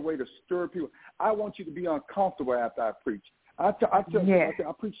figure out a way to stir people. I want you to be uncomfortable after I preach. I tell you,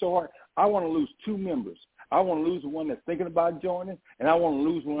 I preach so hard. I want to lose 2 members. I want to lose the one that's thinking about joining, and I want to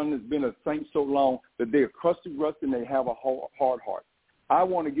lose one that's been a saint so long that they're crusty, rusty, and they have a hard heart. I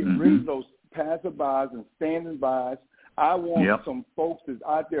want to get rid of those passerbys and standing bys. I want some folks that's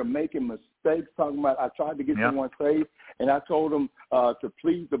out there making mistakes, talking about I tried to get someone saved, and I told them to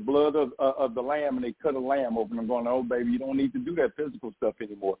plead the blood of the lamb, and they cut a lamb open. I'm going, oh, baby, you don't need to do that physical stuff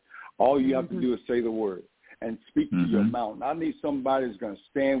anymore. All you have to do is say the word and speak to your mountain. I need somebody that's going to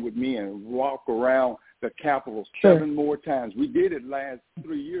stand with me and walk around the Capitol 7 more times. We did it last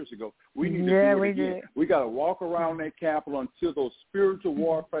 3 years ago. We need to do it again. We got to walk around that Capitol until those spiritual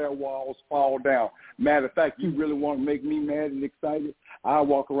warfare walls fall down. Matter of fact, you really want to make me mad and excited? I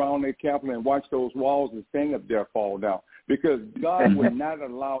walk around that Capitol and watch those walls and stand up there fall down, because God would not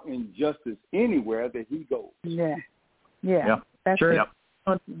allow injustice anywhere that he goes. That's true.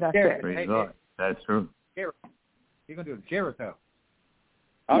 That's it. Praise God. That's true. You're going to do Jericho.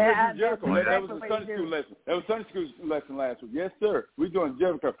 I'm going to do Jericho. That was a Sunday school lesson. That was Sunday school lesson last week. Yes, sir. We're doing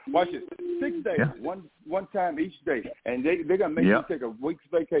Jericho. Watch it. 6 days, one time each day. And they're going to make me take a week's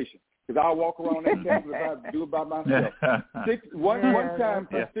vacation, because I'll walk around that campus if I have to do it by myself. One time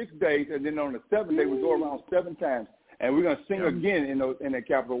for 6 days, and then on the 7th day, we go around 7 times. And we're going to sing again in the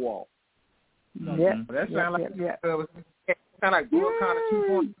Capitol wall. That sounds like Bull Connor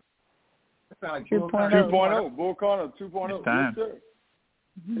 2.0. That sounds like 2.0. Bull Connor 2.0. Yes, sir.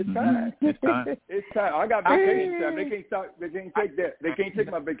 It's time. It's time. I got vacation time. They can't stop. They can't take that. They can't take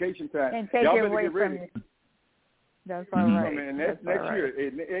my vacation time. And take Y'all it better away get ready. from you. That's all right. I mean, next year,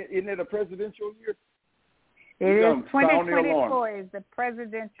 isn't it a presidential year? It is. 2024 is the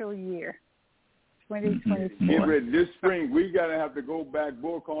presidential year. 2024. Get ready. This spring, we got to have to go back,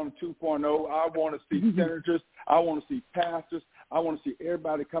 Bull Connor 2.0. I want to see senators. I want to see pastors. I want to see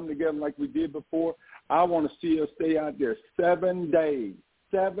everybody come together like we did before. I want to see us stay out there 7 days.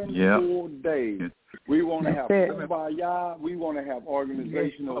 7 full days. We want to have kumbaya. We want to have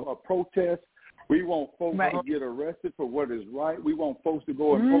organizational protests. We want folks to get arrested for what is right. We want folks to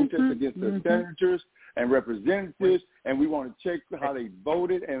go and protest against the senators and representatives, and we want to check how they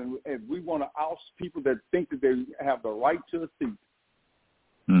voted, and we want to oust people that think that they have the right to a seat.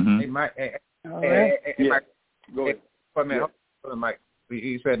 Hey, Mike. Go ahead. Mike.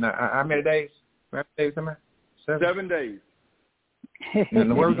 You said how many days? How many days? 7 days.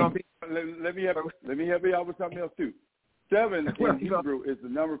 And where we gonna be? Let me help you out with something else too. 7 in Hebrew is the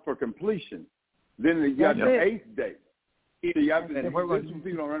number for completion. Then you got the 8th day. So you have to, this is what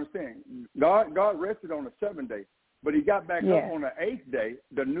people don't understand. God rested on the 7th day, but he got back up on the 8th day,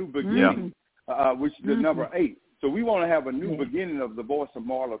 the new beginning, which is the number 8. So we want to have a new beginning of the voice of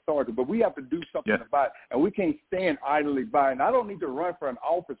moral authority, but we have to do something about it, and we can't stand idly by. And I don't need to run for an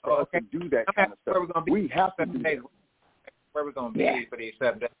office for us to do that kind of stuff. We have to do that. Where we're going to be for these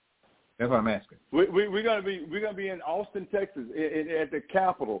 7 days? That's what I'm asking. We're going to be in Austin, Texas, at the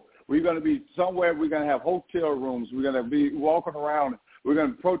Capitol. We're going to be somewhere. We're going to have hotel rooms. We're going to be walking around. We're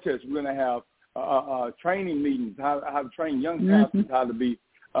going to protest. We're going to have training meetings, how to train young pastors, how to be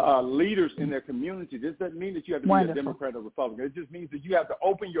leaders in their community. This doesn't mean that you have to be a Democrat or Republican. It just means that you have to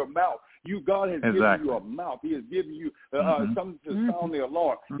open your mouth. God has given you a mouth. He has given you something to sound the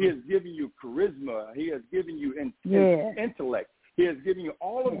alarm. He has given you charisma. He has given you intellect. He has given you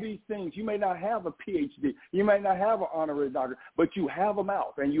all of these things. You may not have a PhD. You may not have an honorary doctorate, but you have a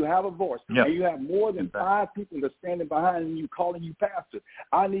mouth and you have a voice. And you have more than 5 people that are standing behind you calling you pastor.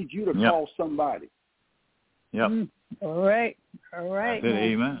 I need you to call somebody. All right.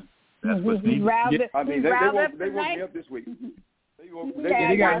 Amen. That's what's needed. I mean, they woke me up this week. They woke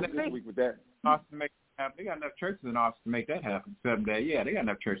me up this week with that. They got enough churches in Austin to make that happen. 7 days. Yeah, they got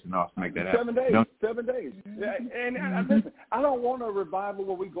enough churches in Austin to make that happen. 7 days. And listen, I don't want a revival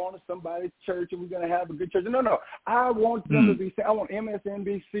where we're going to somebody's church and we're going to have a good church. No. I want them to be. I want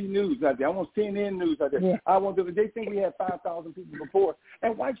MSNBC news out there. I want CNN news out there. I want them. They think we had 5,000 people before.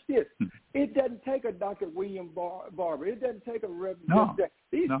 And watch this. It doesn't take a Dr. William Barber. It doesn't take a Reverend.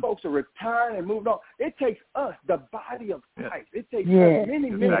 These folks are retiring and moving on. It takes us, the body of Christ. It takes us,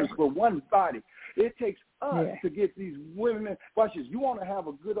 many members for one body. It takes us to get these women. Watch this. You want to have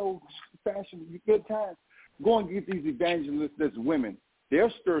a good old-fashioned good time? Go and get these evangelists that's women.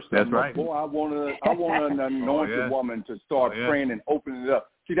 They'll stir something up. Boy, I want an anointed woman to start praying and opening it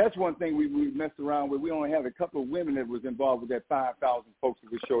up. See, that's one thing we messed around with. We only had a couple of women that was involved with that 5,000 folks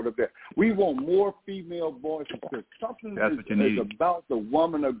that showed up there. We want more female voices because something is about the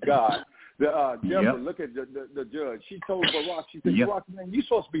woman of God. Deborah, look at the judge. She told Barack, she said, Barack, man, you're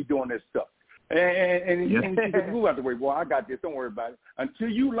supposed to be doing this stuff. And she said, move out the way, boy, I got this, don't worry about it. Until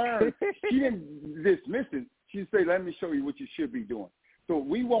you learn, she didn't dismiss it. She said, let me show you what you should be doing. So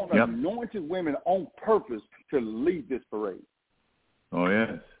we want anointed women on purpose to lead this parade. Oh,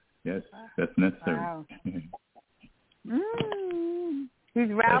 yes. Yes, that's necessary. Wow. He's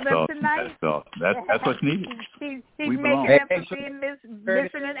riled up tonight. That's what's needed. He's making up for being missing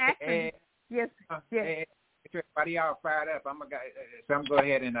in action. Yes. Hey, everybody all fired up. I'm gonna go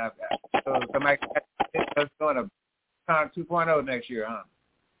ahead and somebody let's go to Con 2.0 next year, huh?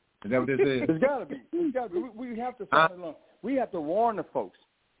 Is that what this is? It's gotta be. We have to sound along. We have to warn the folks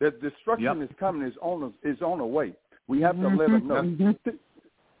that destruction is coming, is on the way. We have to let them know.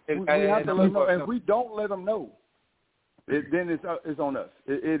 We have to let them know. And if we don't let them know, then it's on us.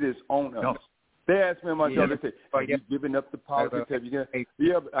 It is on us. They ask me about they say, "Have you given up the politics? Have you?"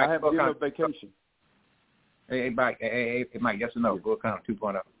 I have given up vacation. Hey, Mike. Hey, Mike. Yes or no? Go Con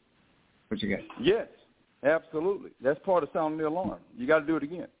 2.0. What you got? Yes, absolutely. That's part of sounding the alarm. You got to do it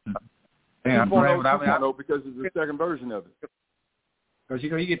again. 2.0 because it's the second version of it. Because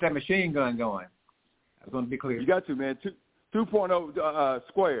you get that machine gun going. I was going to be clear. You got to, man. 2.0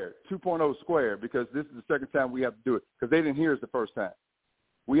 squared. 2.0 squared, because this is the second time we have to do it, because they didn't hear us the first time.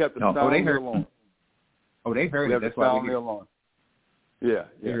 We have to sound the alarm. Oh, they heard it. That's why we sound the alarm. Yeah.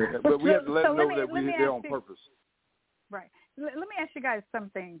 But we have to let them know that they're on purpose. Right. Let me ask you guys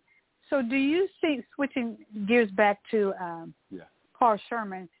something. So do you see, switching gears back to Carl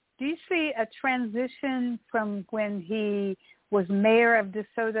Sherman, do you see a transition from when he was mayor of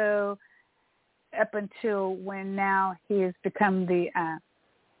DeSoto up until when now he has become the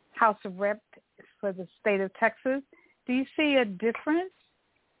House of Reps for the state of Texas? Do you see a difference?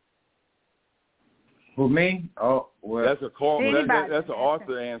 For me? Oh, well. That's an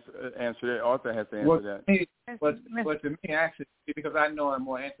Arthur answer. Arthur has to answer that. But to me, actually, because I know him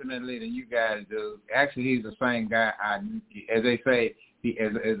more intimately than you guys do, actually he's the same guy. As they say,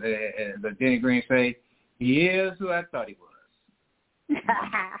 as Denny Green say, he is who I thought he was.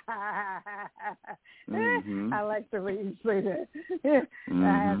 I like the way you say that.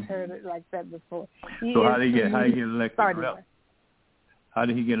 I have heard it like that before. So how did he get elected? How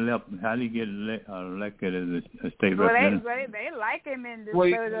did he get elected? How did he get elected as a state representative? They like him in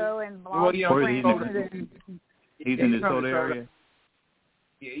DeSoto and Boston. He's in the DeSoto area.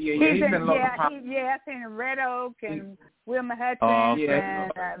 He's in Red Oak and Wilma Hutchins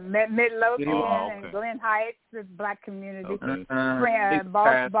and Midlothian and Glen Heights, the black community,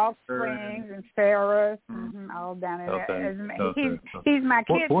 Balk Springs and Sarah, all down in there. He's my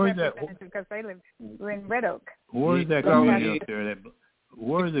kid's representative because they live in Red Oak. Where is that community up there?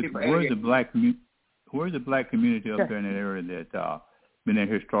 Where's the black community up there in that area that been there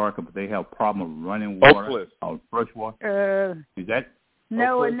historical, but they have problem running water, fresh water? Is that?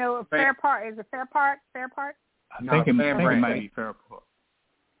 No. Fair Park. Is it Fair Park? I think it might be Fair Park.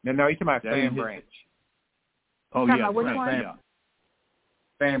 No, you're talking about Fan Branch. Oh, yeah.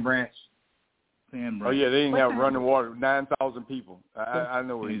 Fan Branch. Oh, yeah, they didn't have running water. 9,000 people. I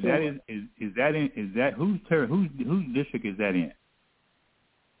know where is that whose district is that in?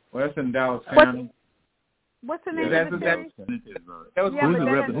 Well, that's in Dallas County. What's the name of the city?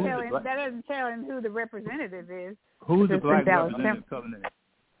 That doesn't tell him who the representative is. Who's the black representative coming in?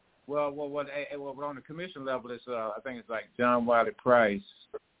 Well, on the commission level, it's I think it's like John Wiley Price.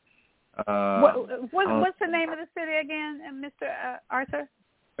 What's the name of the city again, Mr. Arthur?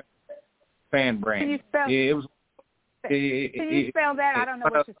 Fan Branch. Can you spell? Can you spell that? I don't know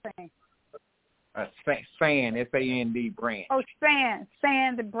what you're saying. Sand, S-A-N-D branch. Oh, Sand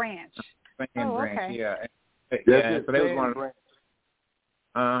branch. Sand branch, okay. yeah. So that was one of the.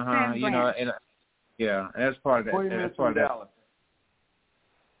 That's part of that. 20 minutes from Dallas.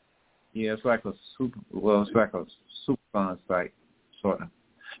 Yeah, it's like a Superfund site, sort of.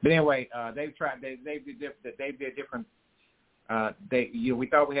 But anyway, they've tried. They did different. We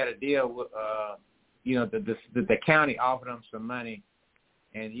thought we had a deal with, the county offered them some money,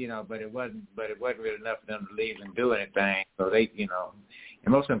 and but it wasn't really enough for them to leave and do anything. So they, and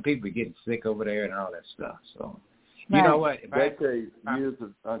most of them people are getting sick over there and all that stuff. So you know what? Years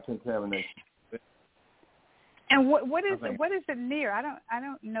of contamination. And what is it near? I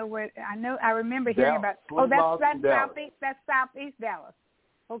don't know where. I remember hearing about. Oh, that's southeast. That's southeast Dallas.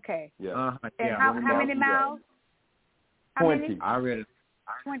 Okay. Yeah. And how many miles? 20. I read it.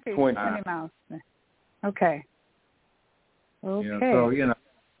 20 miles. Okay. So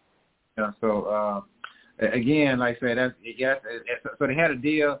again, like I said, so they had a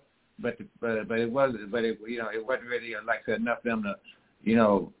deal, but it wasn't really, like I said, enough for them to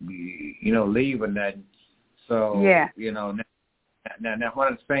leave or nothing. So now what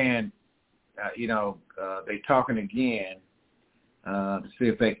I'm saying, they talking again to see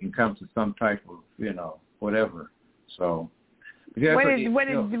if they can come to some type of whatever. So, What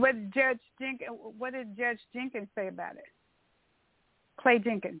did Judge Jenkins say about it? Clay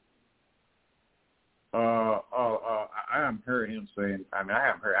Jenkins. I haven't heard him say. I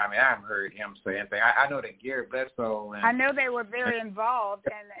haven't heard him say anything. I know that Gary Bledsoe. I know they were very involved,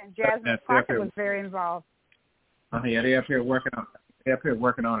 and Jasmine Crockett was very involved. Yeah, they're up here working on. They're up here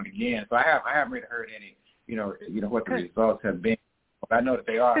working on it again. So I haven't really heard any. What the results have been. But I know that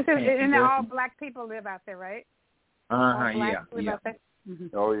they are. And all black people live out there, right? Yeah. Mm-hmm.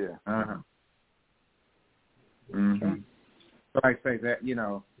 Oh yeah. Mm-hmm. So I say that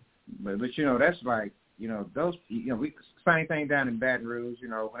but that's like those we same thing down in Baton Rouge.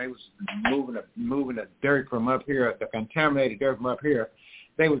 When they was moving the dirt from up here, the contaminated dirt from up here,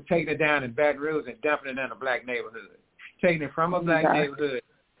 they was taking it down in Baton Rouge and dumping it in a black neighborhood, taking it from a black neighborhood.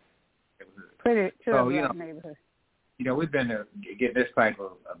 Put it to a black neighborhood. We've been getting this type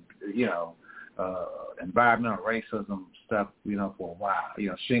of environmental racism stuff for a while.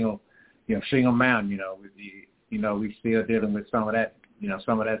 Shingle Mountain. We still dealing with some of that.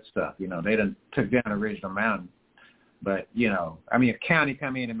 Some of that stuff. They done took down the original mountain. But, a county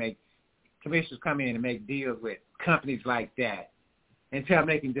commissioners come in and make deals with companies like that and tell them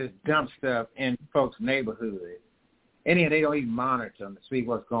they can just dump stuff in folks' neighborhood. And then they don't even monitor them to see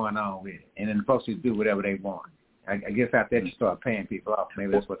what's going on with it. And then the folks just do whatever they want. I guess out there you start paying people off.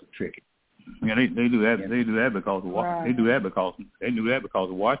 Maybe that's what the trick is. Yeah, they do that. They do that because of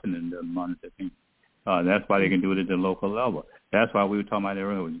Washington doesn't monitor things. That's why they can do it at the local level. That's why we were talking about it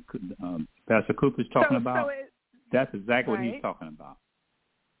earlier. Pastor Cooper's talking about. That's exactly what he's talking about.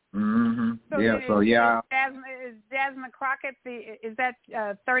 Mm-hmm. Is Jasmine Crockett is that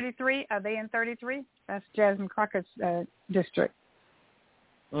 33? Are they in 33? That's Jasmine Crockett's district.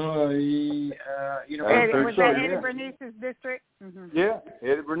 Was that Eddie Bernice's district? Mm-hmm. Yeah,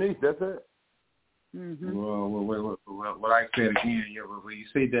 Eddie Bernice. That's it. Mm-hmm. Well, what I said again, you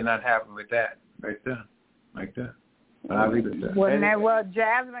see that not happen with that right there, like that. I'll leave it there. Well,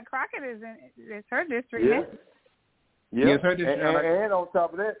 Jasmine Crockett it's her district. Yeah, it's her district. And on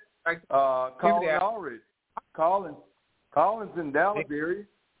top of that, Collins in Dallas area.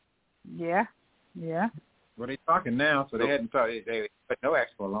 Yeah. Well, they're talking now, so they hadn't started. They put no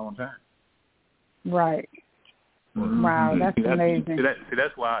action for a long time. Right. Mm-hmm. Wow, that's amazing.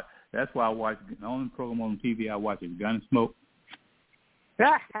 That's why I watch the only program on TV I watch is Gunsmoke.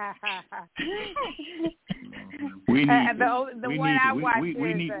 We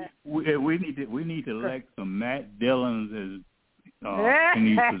need to elect some Matt Dillons as in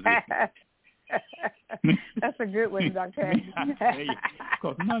these positions. That's a good one, Dr.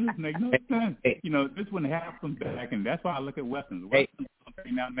 Because none of this makes no sense. This wouldn't happen back, and that's why I look at Westerns. Westerns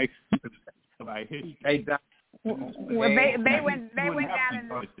now makes sense about history. Hey, Doc. Well, they went down in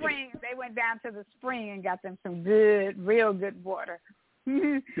the spring. They went down to the spring and got them some real good water.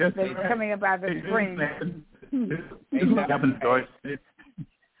 Yes, they were coming up out of the spring.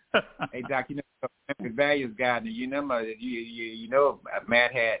 Hey, Doc, the values guy. You know,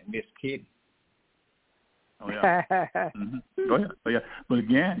 Matt had Miss Kitty. Oh yeah. Mm-hmm. Oh yeah. But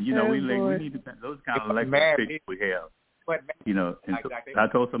again, we need those kind of elected we have. And I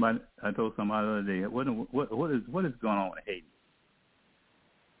told somebody the other day, what is going on in Haiti?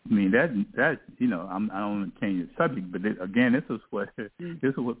 I mean that I don't want to change the subject, but again, this is what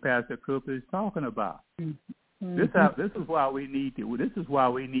Pastor Cooper is talking about. Mm-hmm. This is why we need to hit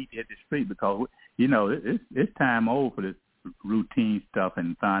the street, because it's time over for this routine stuff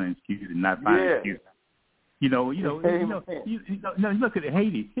and finding excuses and not finding excuses. Look at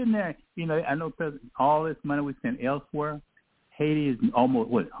Haiti sitting there. I know all this money we spend elsewhere. Haiti is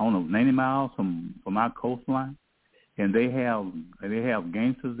almost 90 miles from our coastline, and they have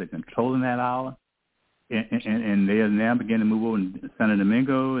gangsters that controlling that island, and they are now beginning to move over to Santo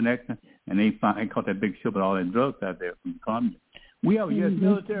Domingo and that, and they caught that big ship with all that drugs out there from Colombia. We have a U.S.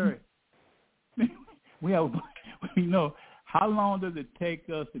 military. We have, how long does it take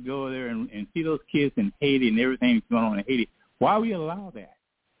us to go there and see those kids in Haiti and everything that's going on in Haiti? Why we allow that?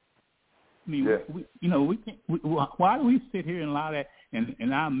 I mean, we can't. Why do we sit here and allow that?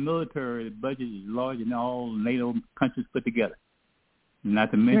 And our military budget is larger than all NATO countries put together.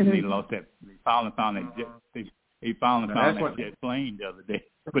 Not to mention they lost that. They finally found that jet. They finally found that jet plane the other day.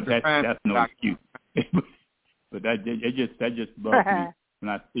 But that's no excuse. But that just bugs me when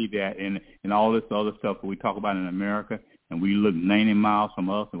I see that and all this other stuff that we talk about in America. And we look 90 miles from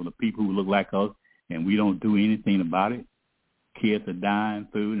us and with the people who look like us, and we don't do anything about it. Kids are dying,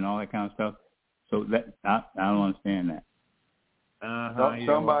 food, and all that kind of stuff. So that I don't understand that.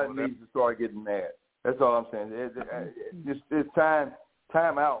 Somebody needs to start getting mad. That's all I'm saying. It's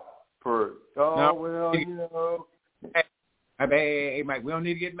time out for. Hey, Mike, we don't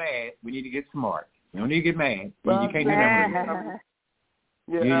need to get mad. We need to get smart. We don't need to get mad. Well, you can't do that.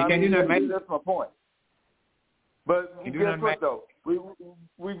 Yeah, you can't do that. That's my point. But guess what, though?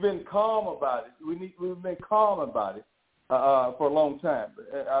 We've been calm about it. We've been calm about it for a long time.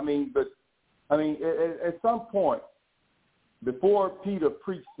 At some point, before Peter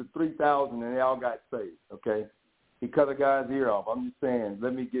preached to 3,000 and they all got saved, okay, he cut a guy's ear off. I'm just saying,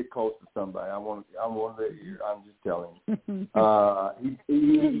 let me get close to somebody. I want their ear. I'm just telling you.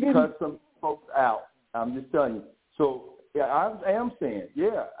 He cut some folks out. I'm just telling you. So yeah, I am saying,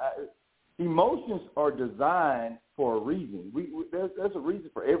 emotions are designed for a reason. There's a reason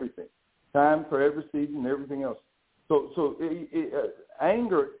for everything. Time for every season, everything else. So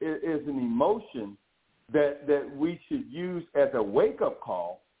anger is an emotion that we should use as a wake-up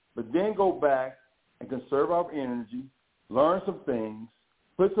call, but then go back and conserve our energy, learn some things,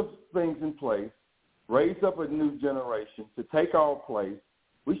 put some things in place, raise up a new generation to take our place.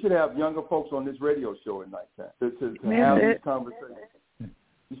 We should have younger folks on this radio show at nighttime to have these conversations.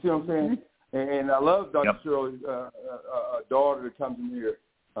 You see what I'm saying? And I love Dr. Shirley's daughter that comes in here,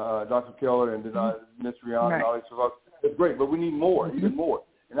 Dr. Keller, and then Miss Rihanna and all these folks. It's great, but we need more, even more.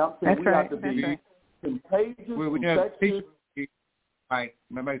 And I'm saying we have to be contagious, infectious. Right.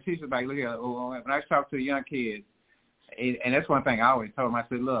 My teacher's like, look here, when I talk to young kids, and that's one thing I always tell them, I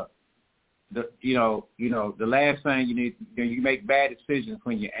said, look, the last thing you need, you make bad decisions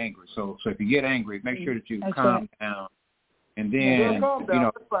when you're angry. So if you get angry, make sure that you calm down. And then, calm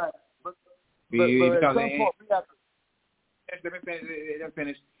down. That's fine. But at some point, we have to. Let me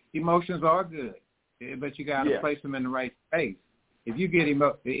finish. Emotions are good, but you got to place them in the right space. If you get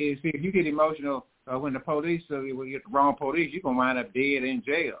emotional when the police, when you get the wrong police, you're gonna wind up dead in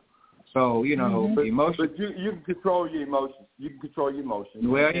jail. So emotions. But you can control your emotions. You can control your emotions.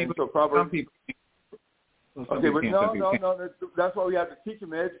 Well, some people. Okay, but no. That's why we have to teach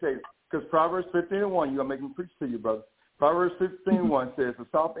them and educate them. Because Proverbs 15:1, you're gonna make them preach to you, brother. Proverbs 15:1 says, "A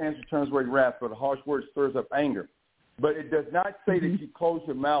soft answer turns away wrath, but a harsh word stirs up anger." But it does not say that you close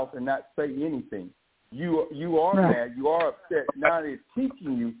your mouth and not say anything. You are mad. You are upset. Now it's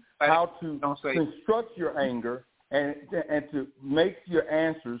teaching you how to construct your anger and to make your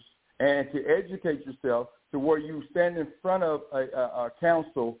answers and to educate yourself to where you stand in front of a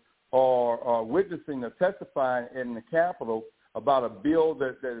council or witnessing or testifying in the Capitol about a bill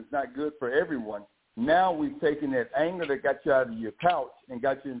that is not good for everyone. Now we've taken that anger that got you out of your couch and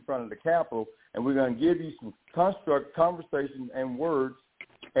got you in front of the Capitol, and we're going to give you some construct conversation and words,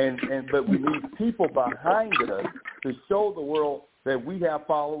 but we need people behind us to show the world that we have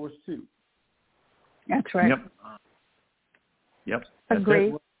followers too. That's right. Yep.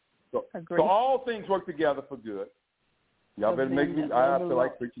 Agree. So all things work together for good. Y'all better make me. I feel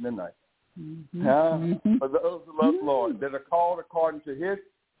like preaching tonight. For those who love the Lord, that are called according to His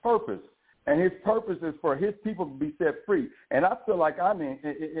purpose. And His purpose is for His people to be set free. And I feel like I'm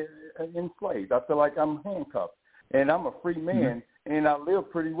enslaved. I feel like I'm handcuffed. And I'm a free man, and I live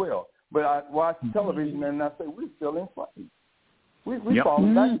pretty well. But I watch television, and I say, we're still enslaved. We've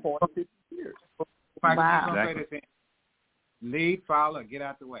fallen back 40, 50 years. Wow. Lead, follow, get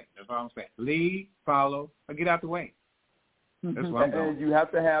out the way. That's all I'm saying. Lead, follow, or get out the way. That's what I'm doing. And you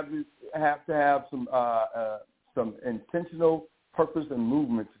have to have some intentional purpose and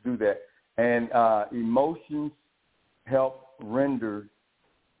movement to do that. And emotions help render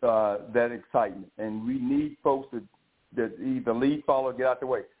that excitement. And we need folks that either lead, follow, or get out the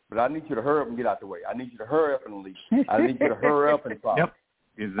way. But I need you to hurry up and get out the way. I need you to hurry up and lead. I need you to hurry up and follow. Yep,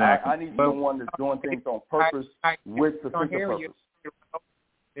 exactly. I need someone that's doing things on purpose with specific purpose.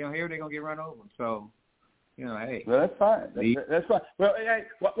 They don't hear, they're going to get run over. So, hey. Well, that's fine. That's fine. Well, hey,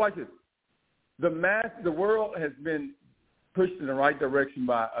 watch this. The world has been pushed in the right direction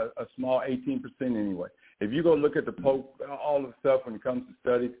by a small 18% anyway. If you go look at the Pope, all the stuff when it comes to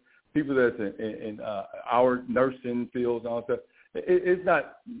studies, people that's in our nursing fields and all that stuff, it's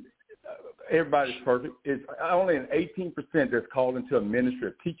not everybody's perfect. It's only an 18% that's called into a ministry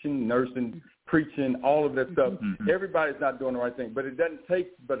of teaching, nursing, preaching, all of that stuff. Everybody's not doing the right thing, but it doesn't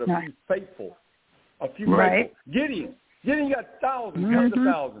take but a few faithful. Faithful. Gideon got thousands, tens of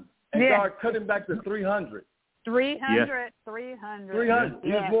thousands, and God cut him back to 300. 300. 300.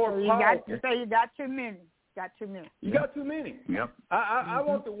 He's more powerful. You got too many. You got too many. Yep. I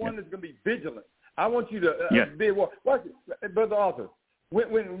want the one that's going to be vigilant. I want you to be at war. Watch it, Brother Arthur.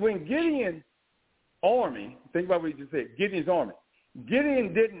 When Gideon's army, think about what you just said, Gideon's army.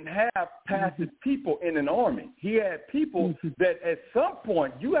 Gideon didn't have passive people in an army. He had people that at some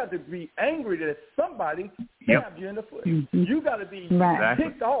point you have to be angry that somebody stab you in the foot. You got to be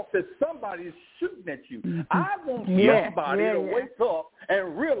ticked off that somebody is shooting at you. I want somebody to wake up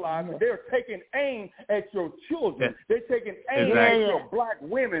and realize that they're taking aim at your children. They're taking aim at your black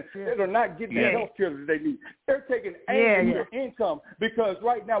women that are not getting the health care that they need. They're taking aim at your income, because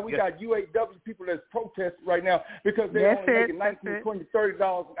right now we got UAW people that's protesting right now because they're only making $19, $20,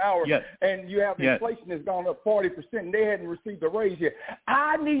 $30 an hour, and you have inflation that's gone up 40%, and they hadn't received a raise yet.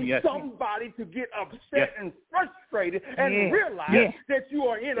 I need somebody to get upset and frustrated and realize that you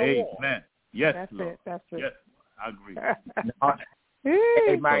are in a war. Yes, that's Lord. it. That's it. Yes, I agree.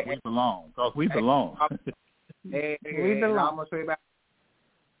 Hey, Mike, we belong. We belong. Hey, we belong. I'm gonna say about,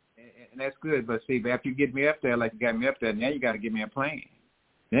 and that's good. But see, after you get me up there, like you got me up there, now you got to give me a plan.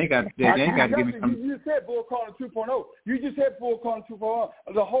 They got to give me some. You just said Bull Calling 2.0. You just said Bull Calling 2.0.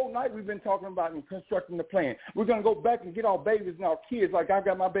 The whole night we've been talking about and constructing the plan. We're going to go back and get our babies and our kids. Like I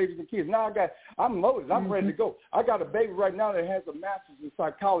got my babies and kids. Now I'm loaded. I'm ready to go. I got a baby right now that has a master's in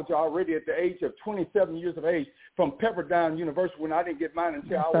psychology already at the age of 27 years of age from Pepperdine University, when I didn't get mine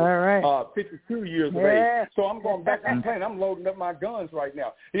until I was 52 years of age. So I'm going back to the plan. I'm loading up my guns right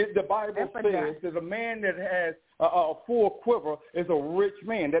now. The Bible says that a man that has a full quiver is a rich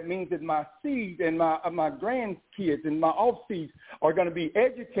man. That means that my seed and my grandkids and my off-seeds are going to be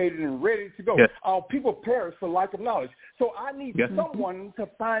educated and ready to go. Our people perish for lack of knowledge. So I need someone to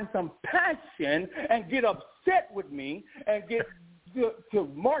find some passion and get upset with me and get to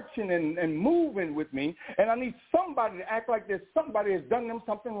marching and moving with me. And I need somebody to act like there's somebody has done them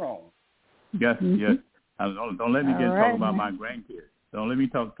something wrong. Yes. Don't let me talk about my grandkids. Don't let me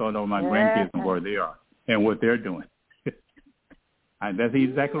talk about my grandkids and where they are and what they're doing. That's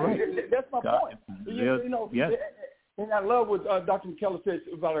exactly right. That's my point. And I love what Dr. McKellar says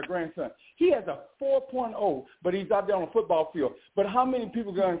about her grandson. He has a 4.0, but he's out there on the football field. But how many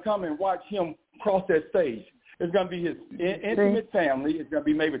people are going to come and watch him cross that stage? It's going to be his intimate family. It's going to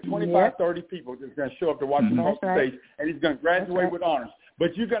be maybe 25, 30 people that's going to show up to watch him cross the stage, and he's going to graduate with honors.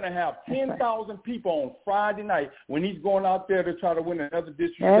 But you're going to have 10,000 people on Friday night when he's going out there to try to win another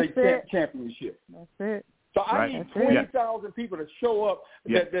district state championship. That's it. So I need 20,000 people to show up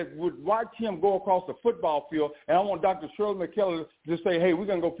that would watch him go across the football field. And I want Dr. Shirley McKellar to say, hey, we're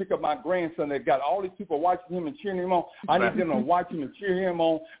going to go pick up my grandson that got all these people watching him and cheering him on. I need them to watch him and cheer him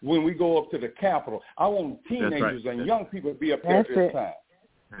on when we go up to the Capitol. I want teenagers and young people to be up there at this time.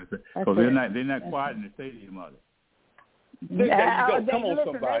 Because they're not quiet in the stadium, are they? Come on, listen,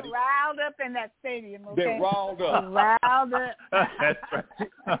 somebody. They're riled up in that stadium. Okay? They're riled up. Riled up. That's right.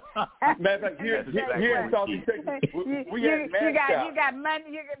 Man, here in Southeast Texas, we had you got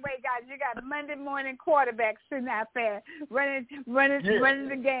Monday morning quarterbacks sitting out there running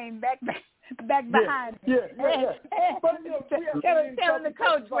the game back behind. Telling the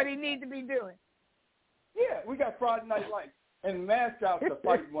coach what he needs to be doing. Yeah, we got Friday Night Lights and mascots to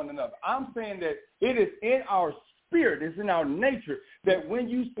fight one another. I'm saying that it is in our spirit, it's in our nature that when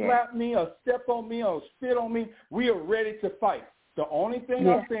you slap me or step on me or spit on me, we are ready to fight. The only thing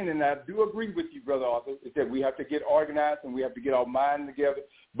I'm saying, and I do agree with you, Brother Arthur, is that we have to get organized and we have to get our mind together.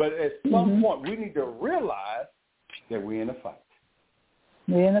 But at some point, we need to realize that we're in a fight.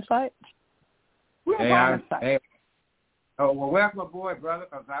 We're in a fight? We're in a fight. Hey. Oh, well, welcome aboard, brother,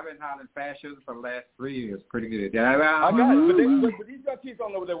 because I've been hollering fascism for the last 3 years. Pretty good. I got it. But these young kids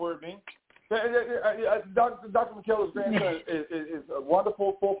don't know what that word means. Dr. McKellar's grandson is a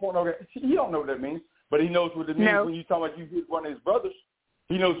wonderful 4.0. He don't know what that means, but he knows what it means when you talk about you hit one of his brothers.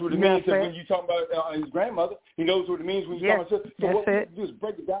 He knows what it means when you talk about his grandmother. He knows what it means when you talk about So what we do is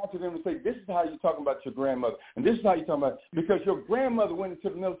break it down to them and say, this is how you're talking about your grandmother, and this is how you're talking about because your grandmother went into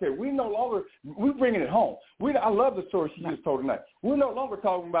the military. We're bringing it home. I love the story she just told tonight. We're no longer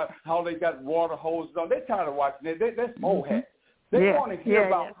talking about how they got water hoses on. They're tired of watching it. That's old hat. They want to hear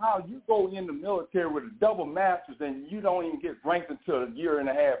about how you go in the military with a double master's and you don't even get ranked until a year and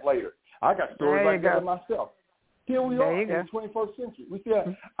a half later. I got stories like that myself. Here we are in the 21st century. We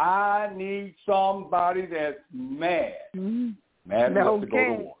say, I need somebody that's mad. Mad enough to go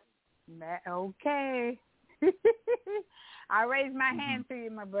to war. Okay. I raise my hand to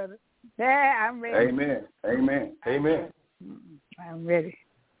you, my brother. Yeah, I'm ready. Amen. I'm ready.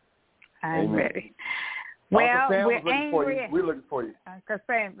 I'm ready. Well, we're angry. We're looking for you.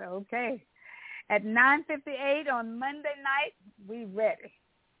 Okay. At 9:58 on Monday night, we ready.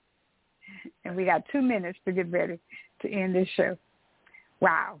 And we got 2 minutes to get ready to end this show.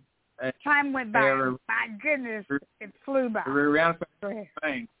 Wow. Time went by. My goodness, it flew by. Go ahead.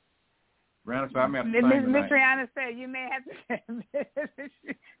 Miss Rihanna said, you may have to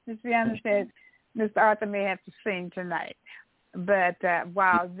Miss Rihanna said, Mr. Arthur may have to sing tonight. But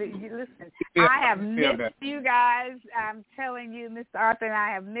wow, listen, I have missed you guys. I'm telling you, Mr. Arthur and I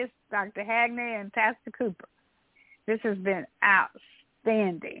have missed Dr. Hagney and Pastor Cooper. This has been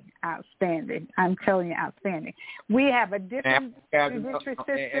outstanding. I'm telling you, outstanding. We have a different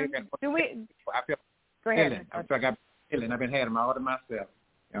judiciary system. Do we? Go ahead. I got feeling. I've been having them all to myself.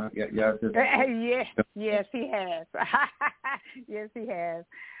 Yes, he has. Yes, he has.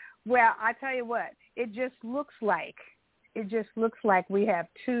 Well, I tell you what, it just looks like we have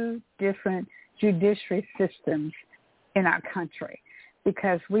two different judiciary systems in our country,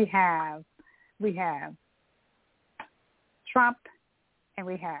 because we have Trump and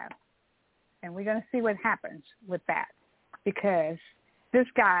we're going to see what happens with that, because this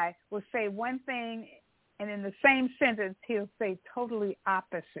guy will say one thing and in the same sentence he'll say totally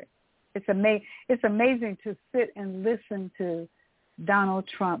opposite. It's amazing to sit and listen to Donald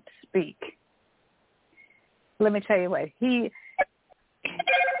Trump speak. Let me tell you what, he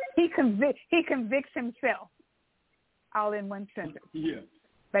convicts himself all in one sentence. Yeah.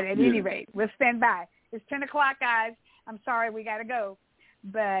 But at any rate, we'll stand by. It's 10 o'clock, guys. I'm sorry we got to go.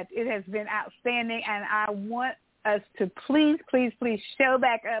 But it has been outstanding, and I want us to please show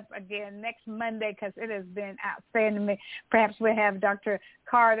back up again next Monday, because it has been outstanding. Perhaps we'll have Dr.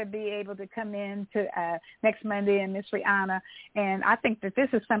 Carter be able to come in to next Monday, and Miss Rihanna. And I think that this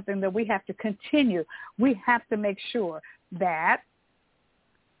is something that we have to continue. We have to make sure that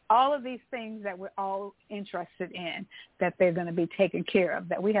all of these things that we're all interested in, that they're going to be taken care of,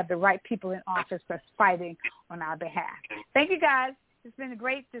 that we have the right people in office that's fighting on our behalf. Thank you, guys. It's been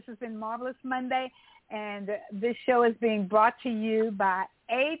great. This has been Marvelous Monday. And this show is being brought to you by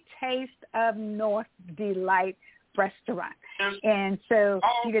A Taste of North Delight Restaurant. And so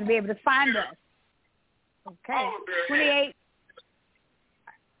you're going to be able to find us. Okay. 28.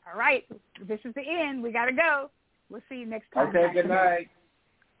 All right. This is the end. We got to go. We'll see you next time. Okay, good night.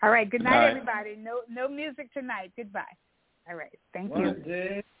 All right. Good night, everybody. No music tonight. Goodbye. All right. Thank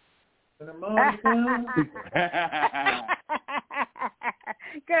you.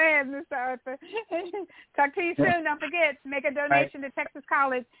 Go ahead, Mr. Arthur. Talk to you soon. Don't forget, make a donation to Texas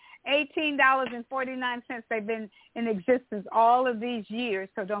College, $18.49. They've been in existence all of these years,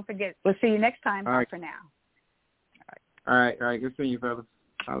 so don't forget. We'll see you next time. Bye for now. All right. Good seeing you, fellas.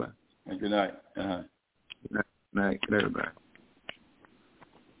 Holla. Good night. Good night. Good night, everybody.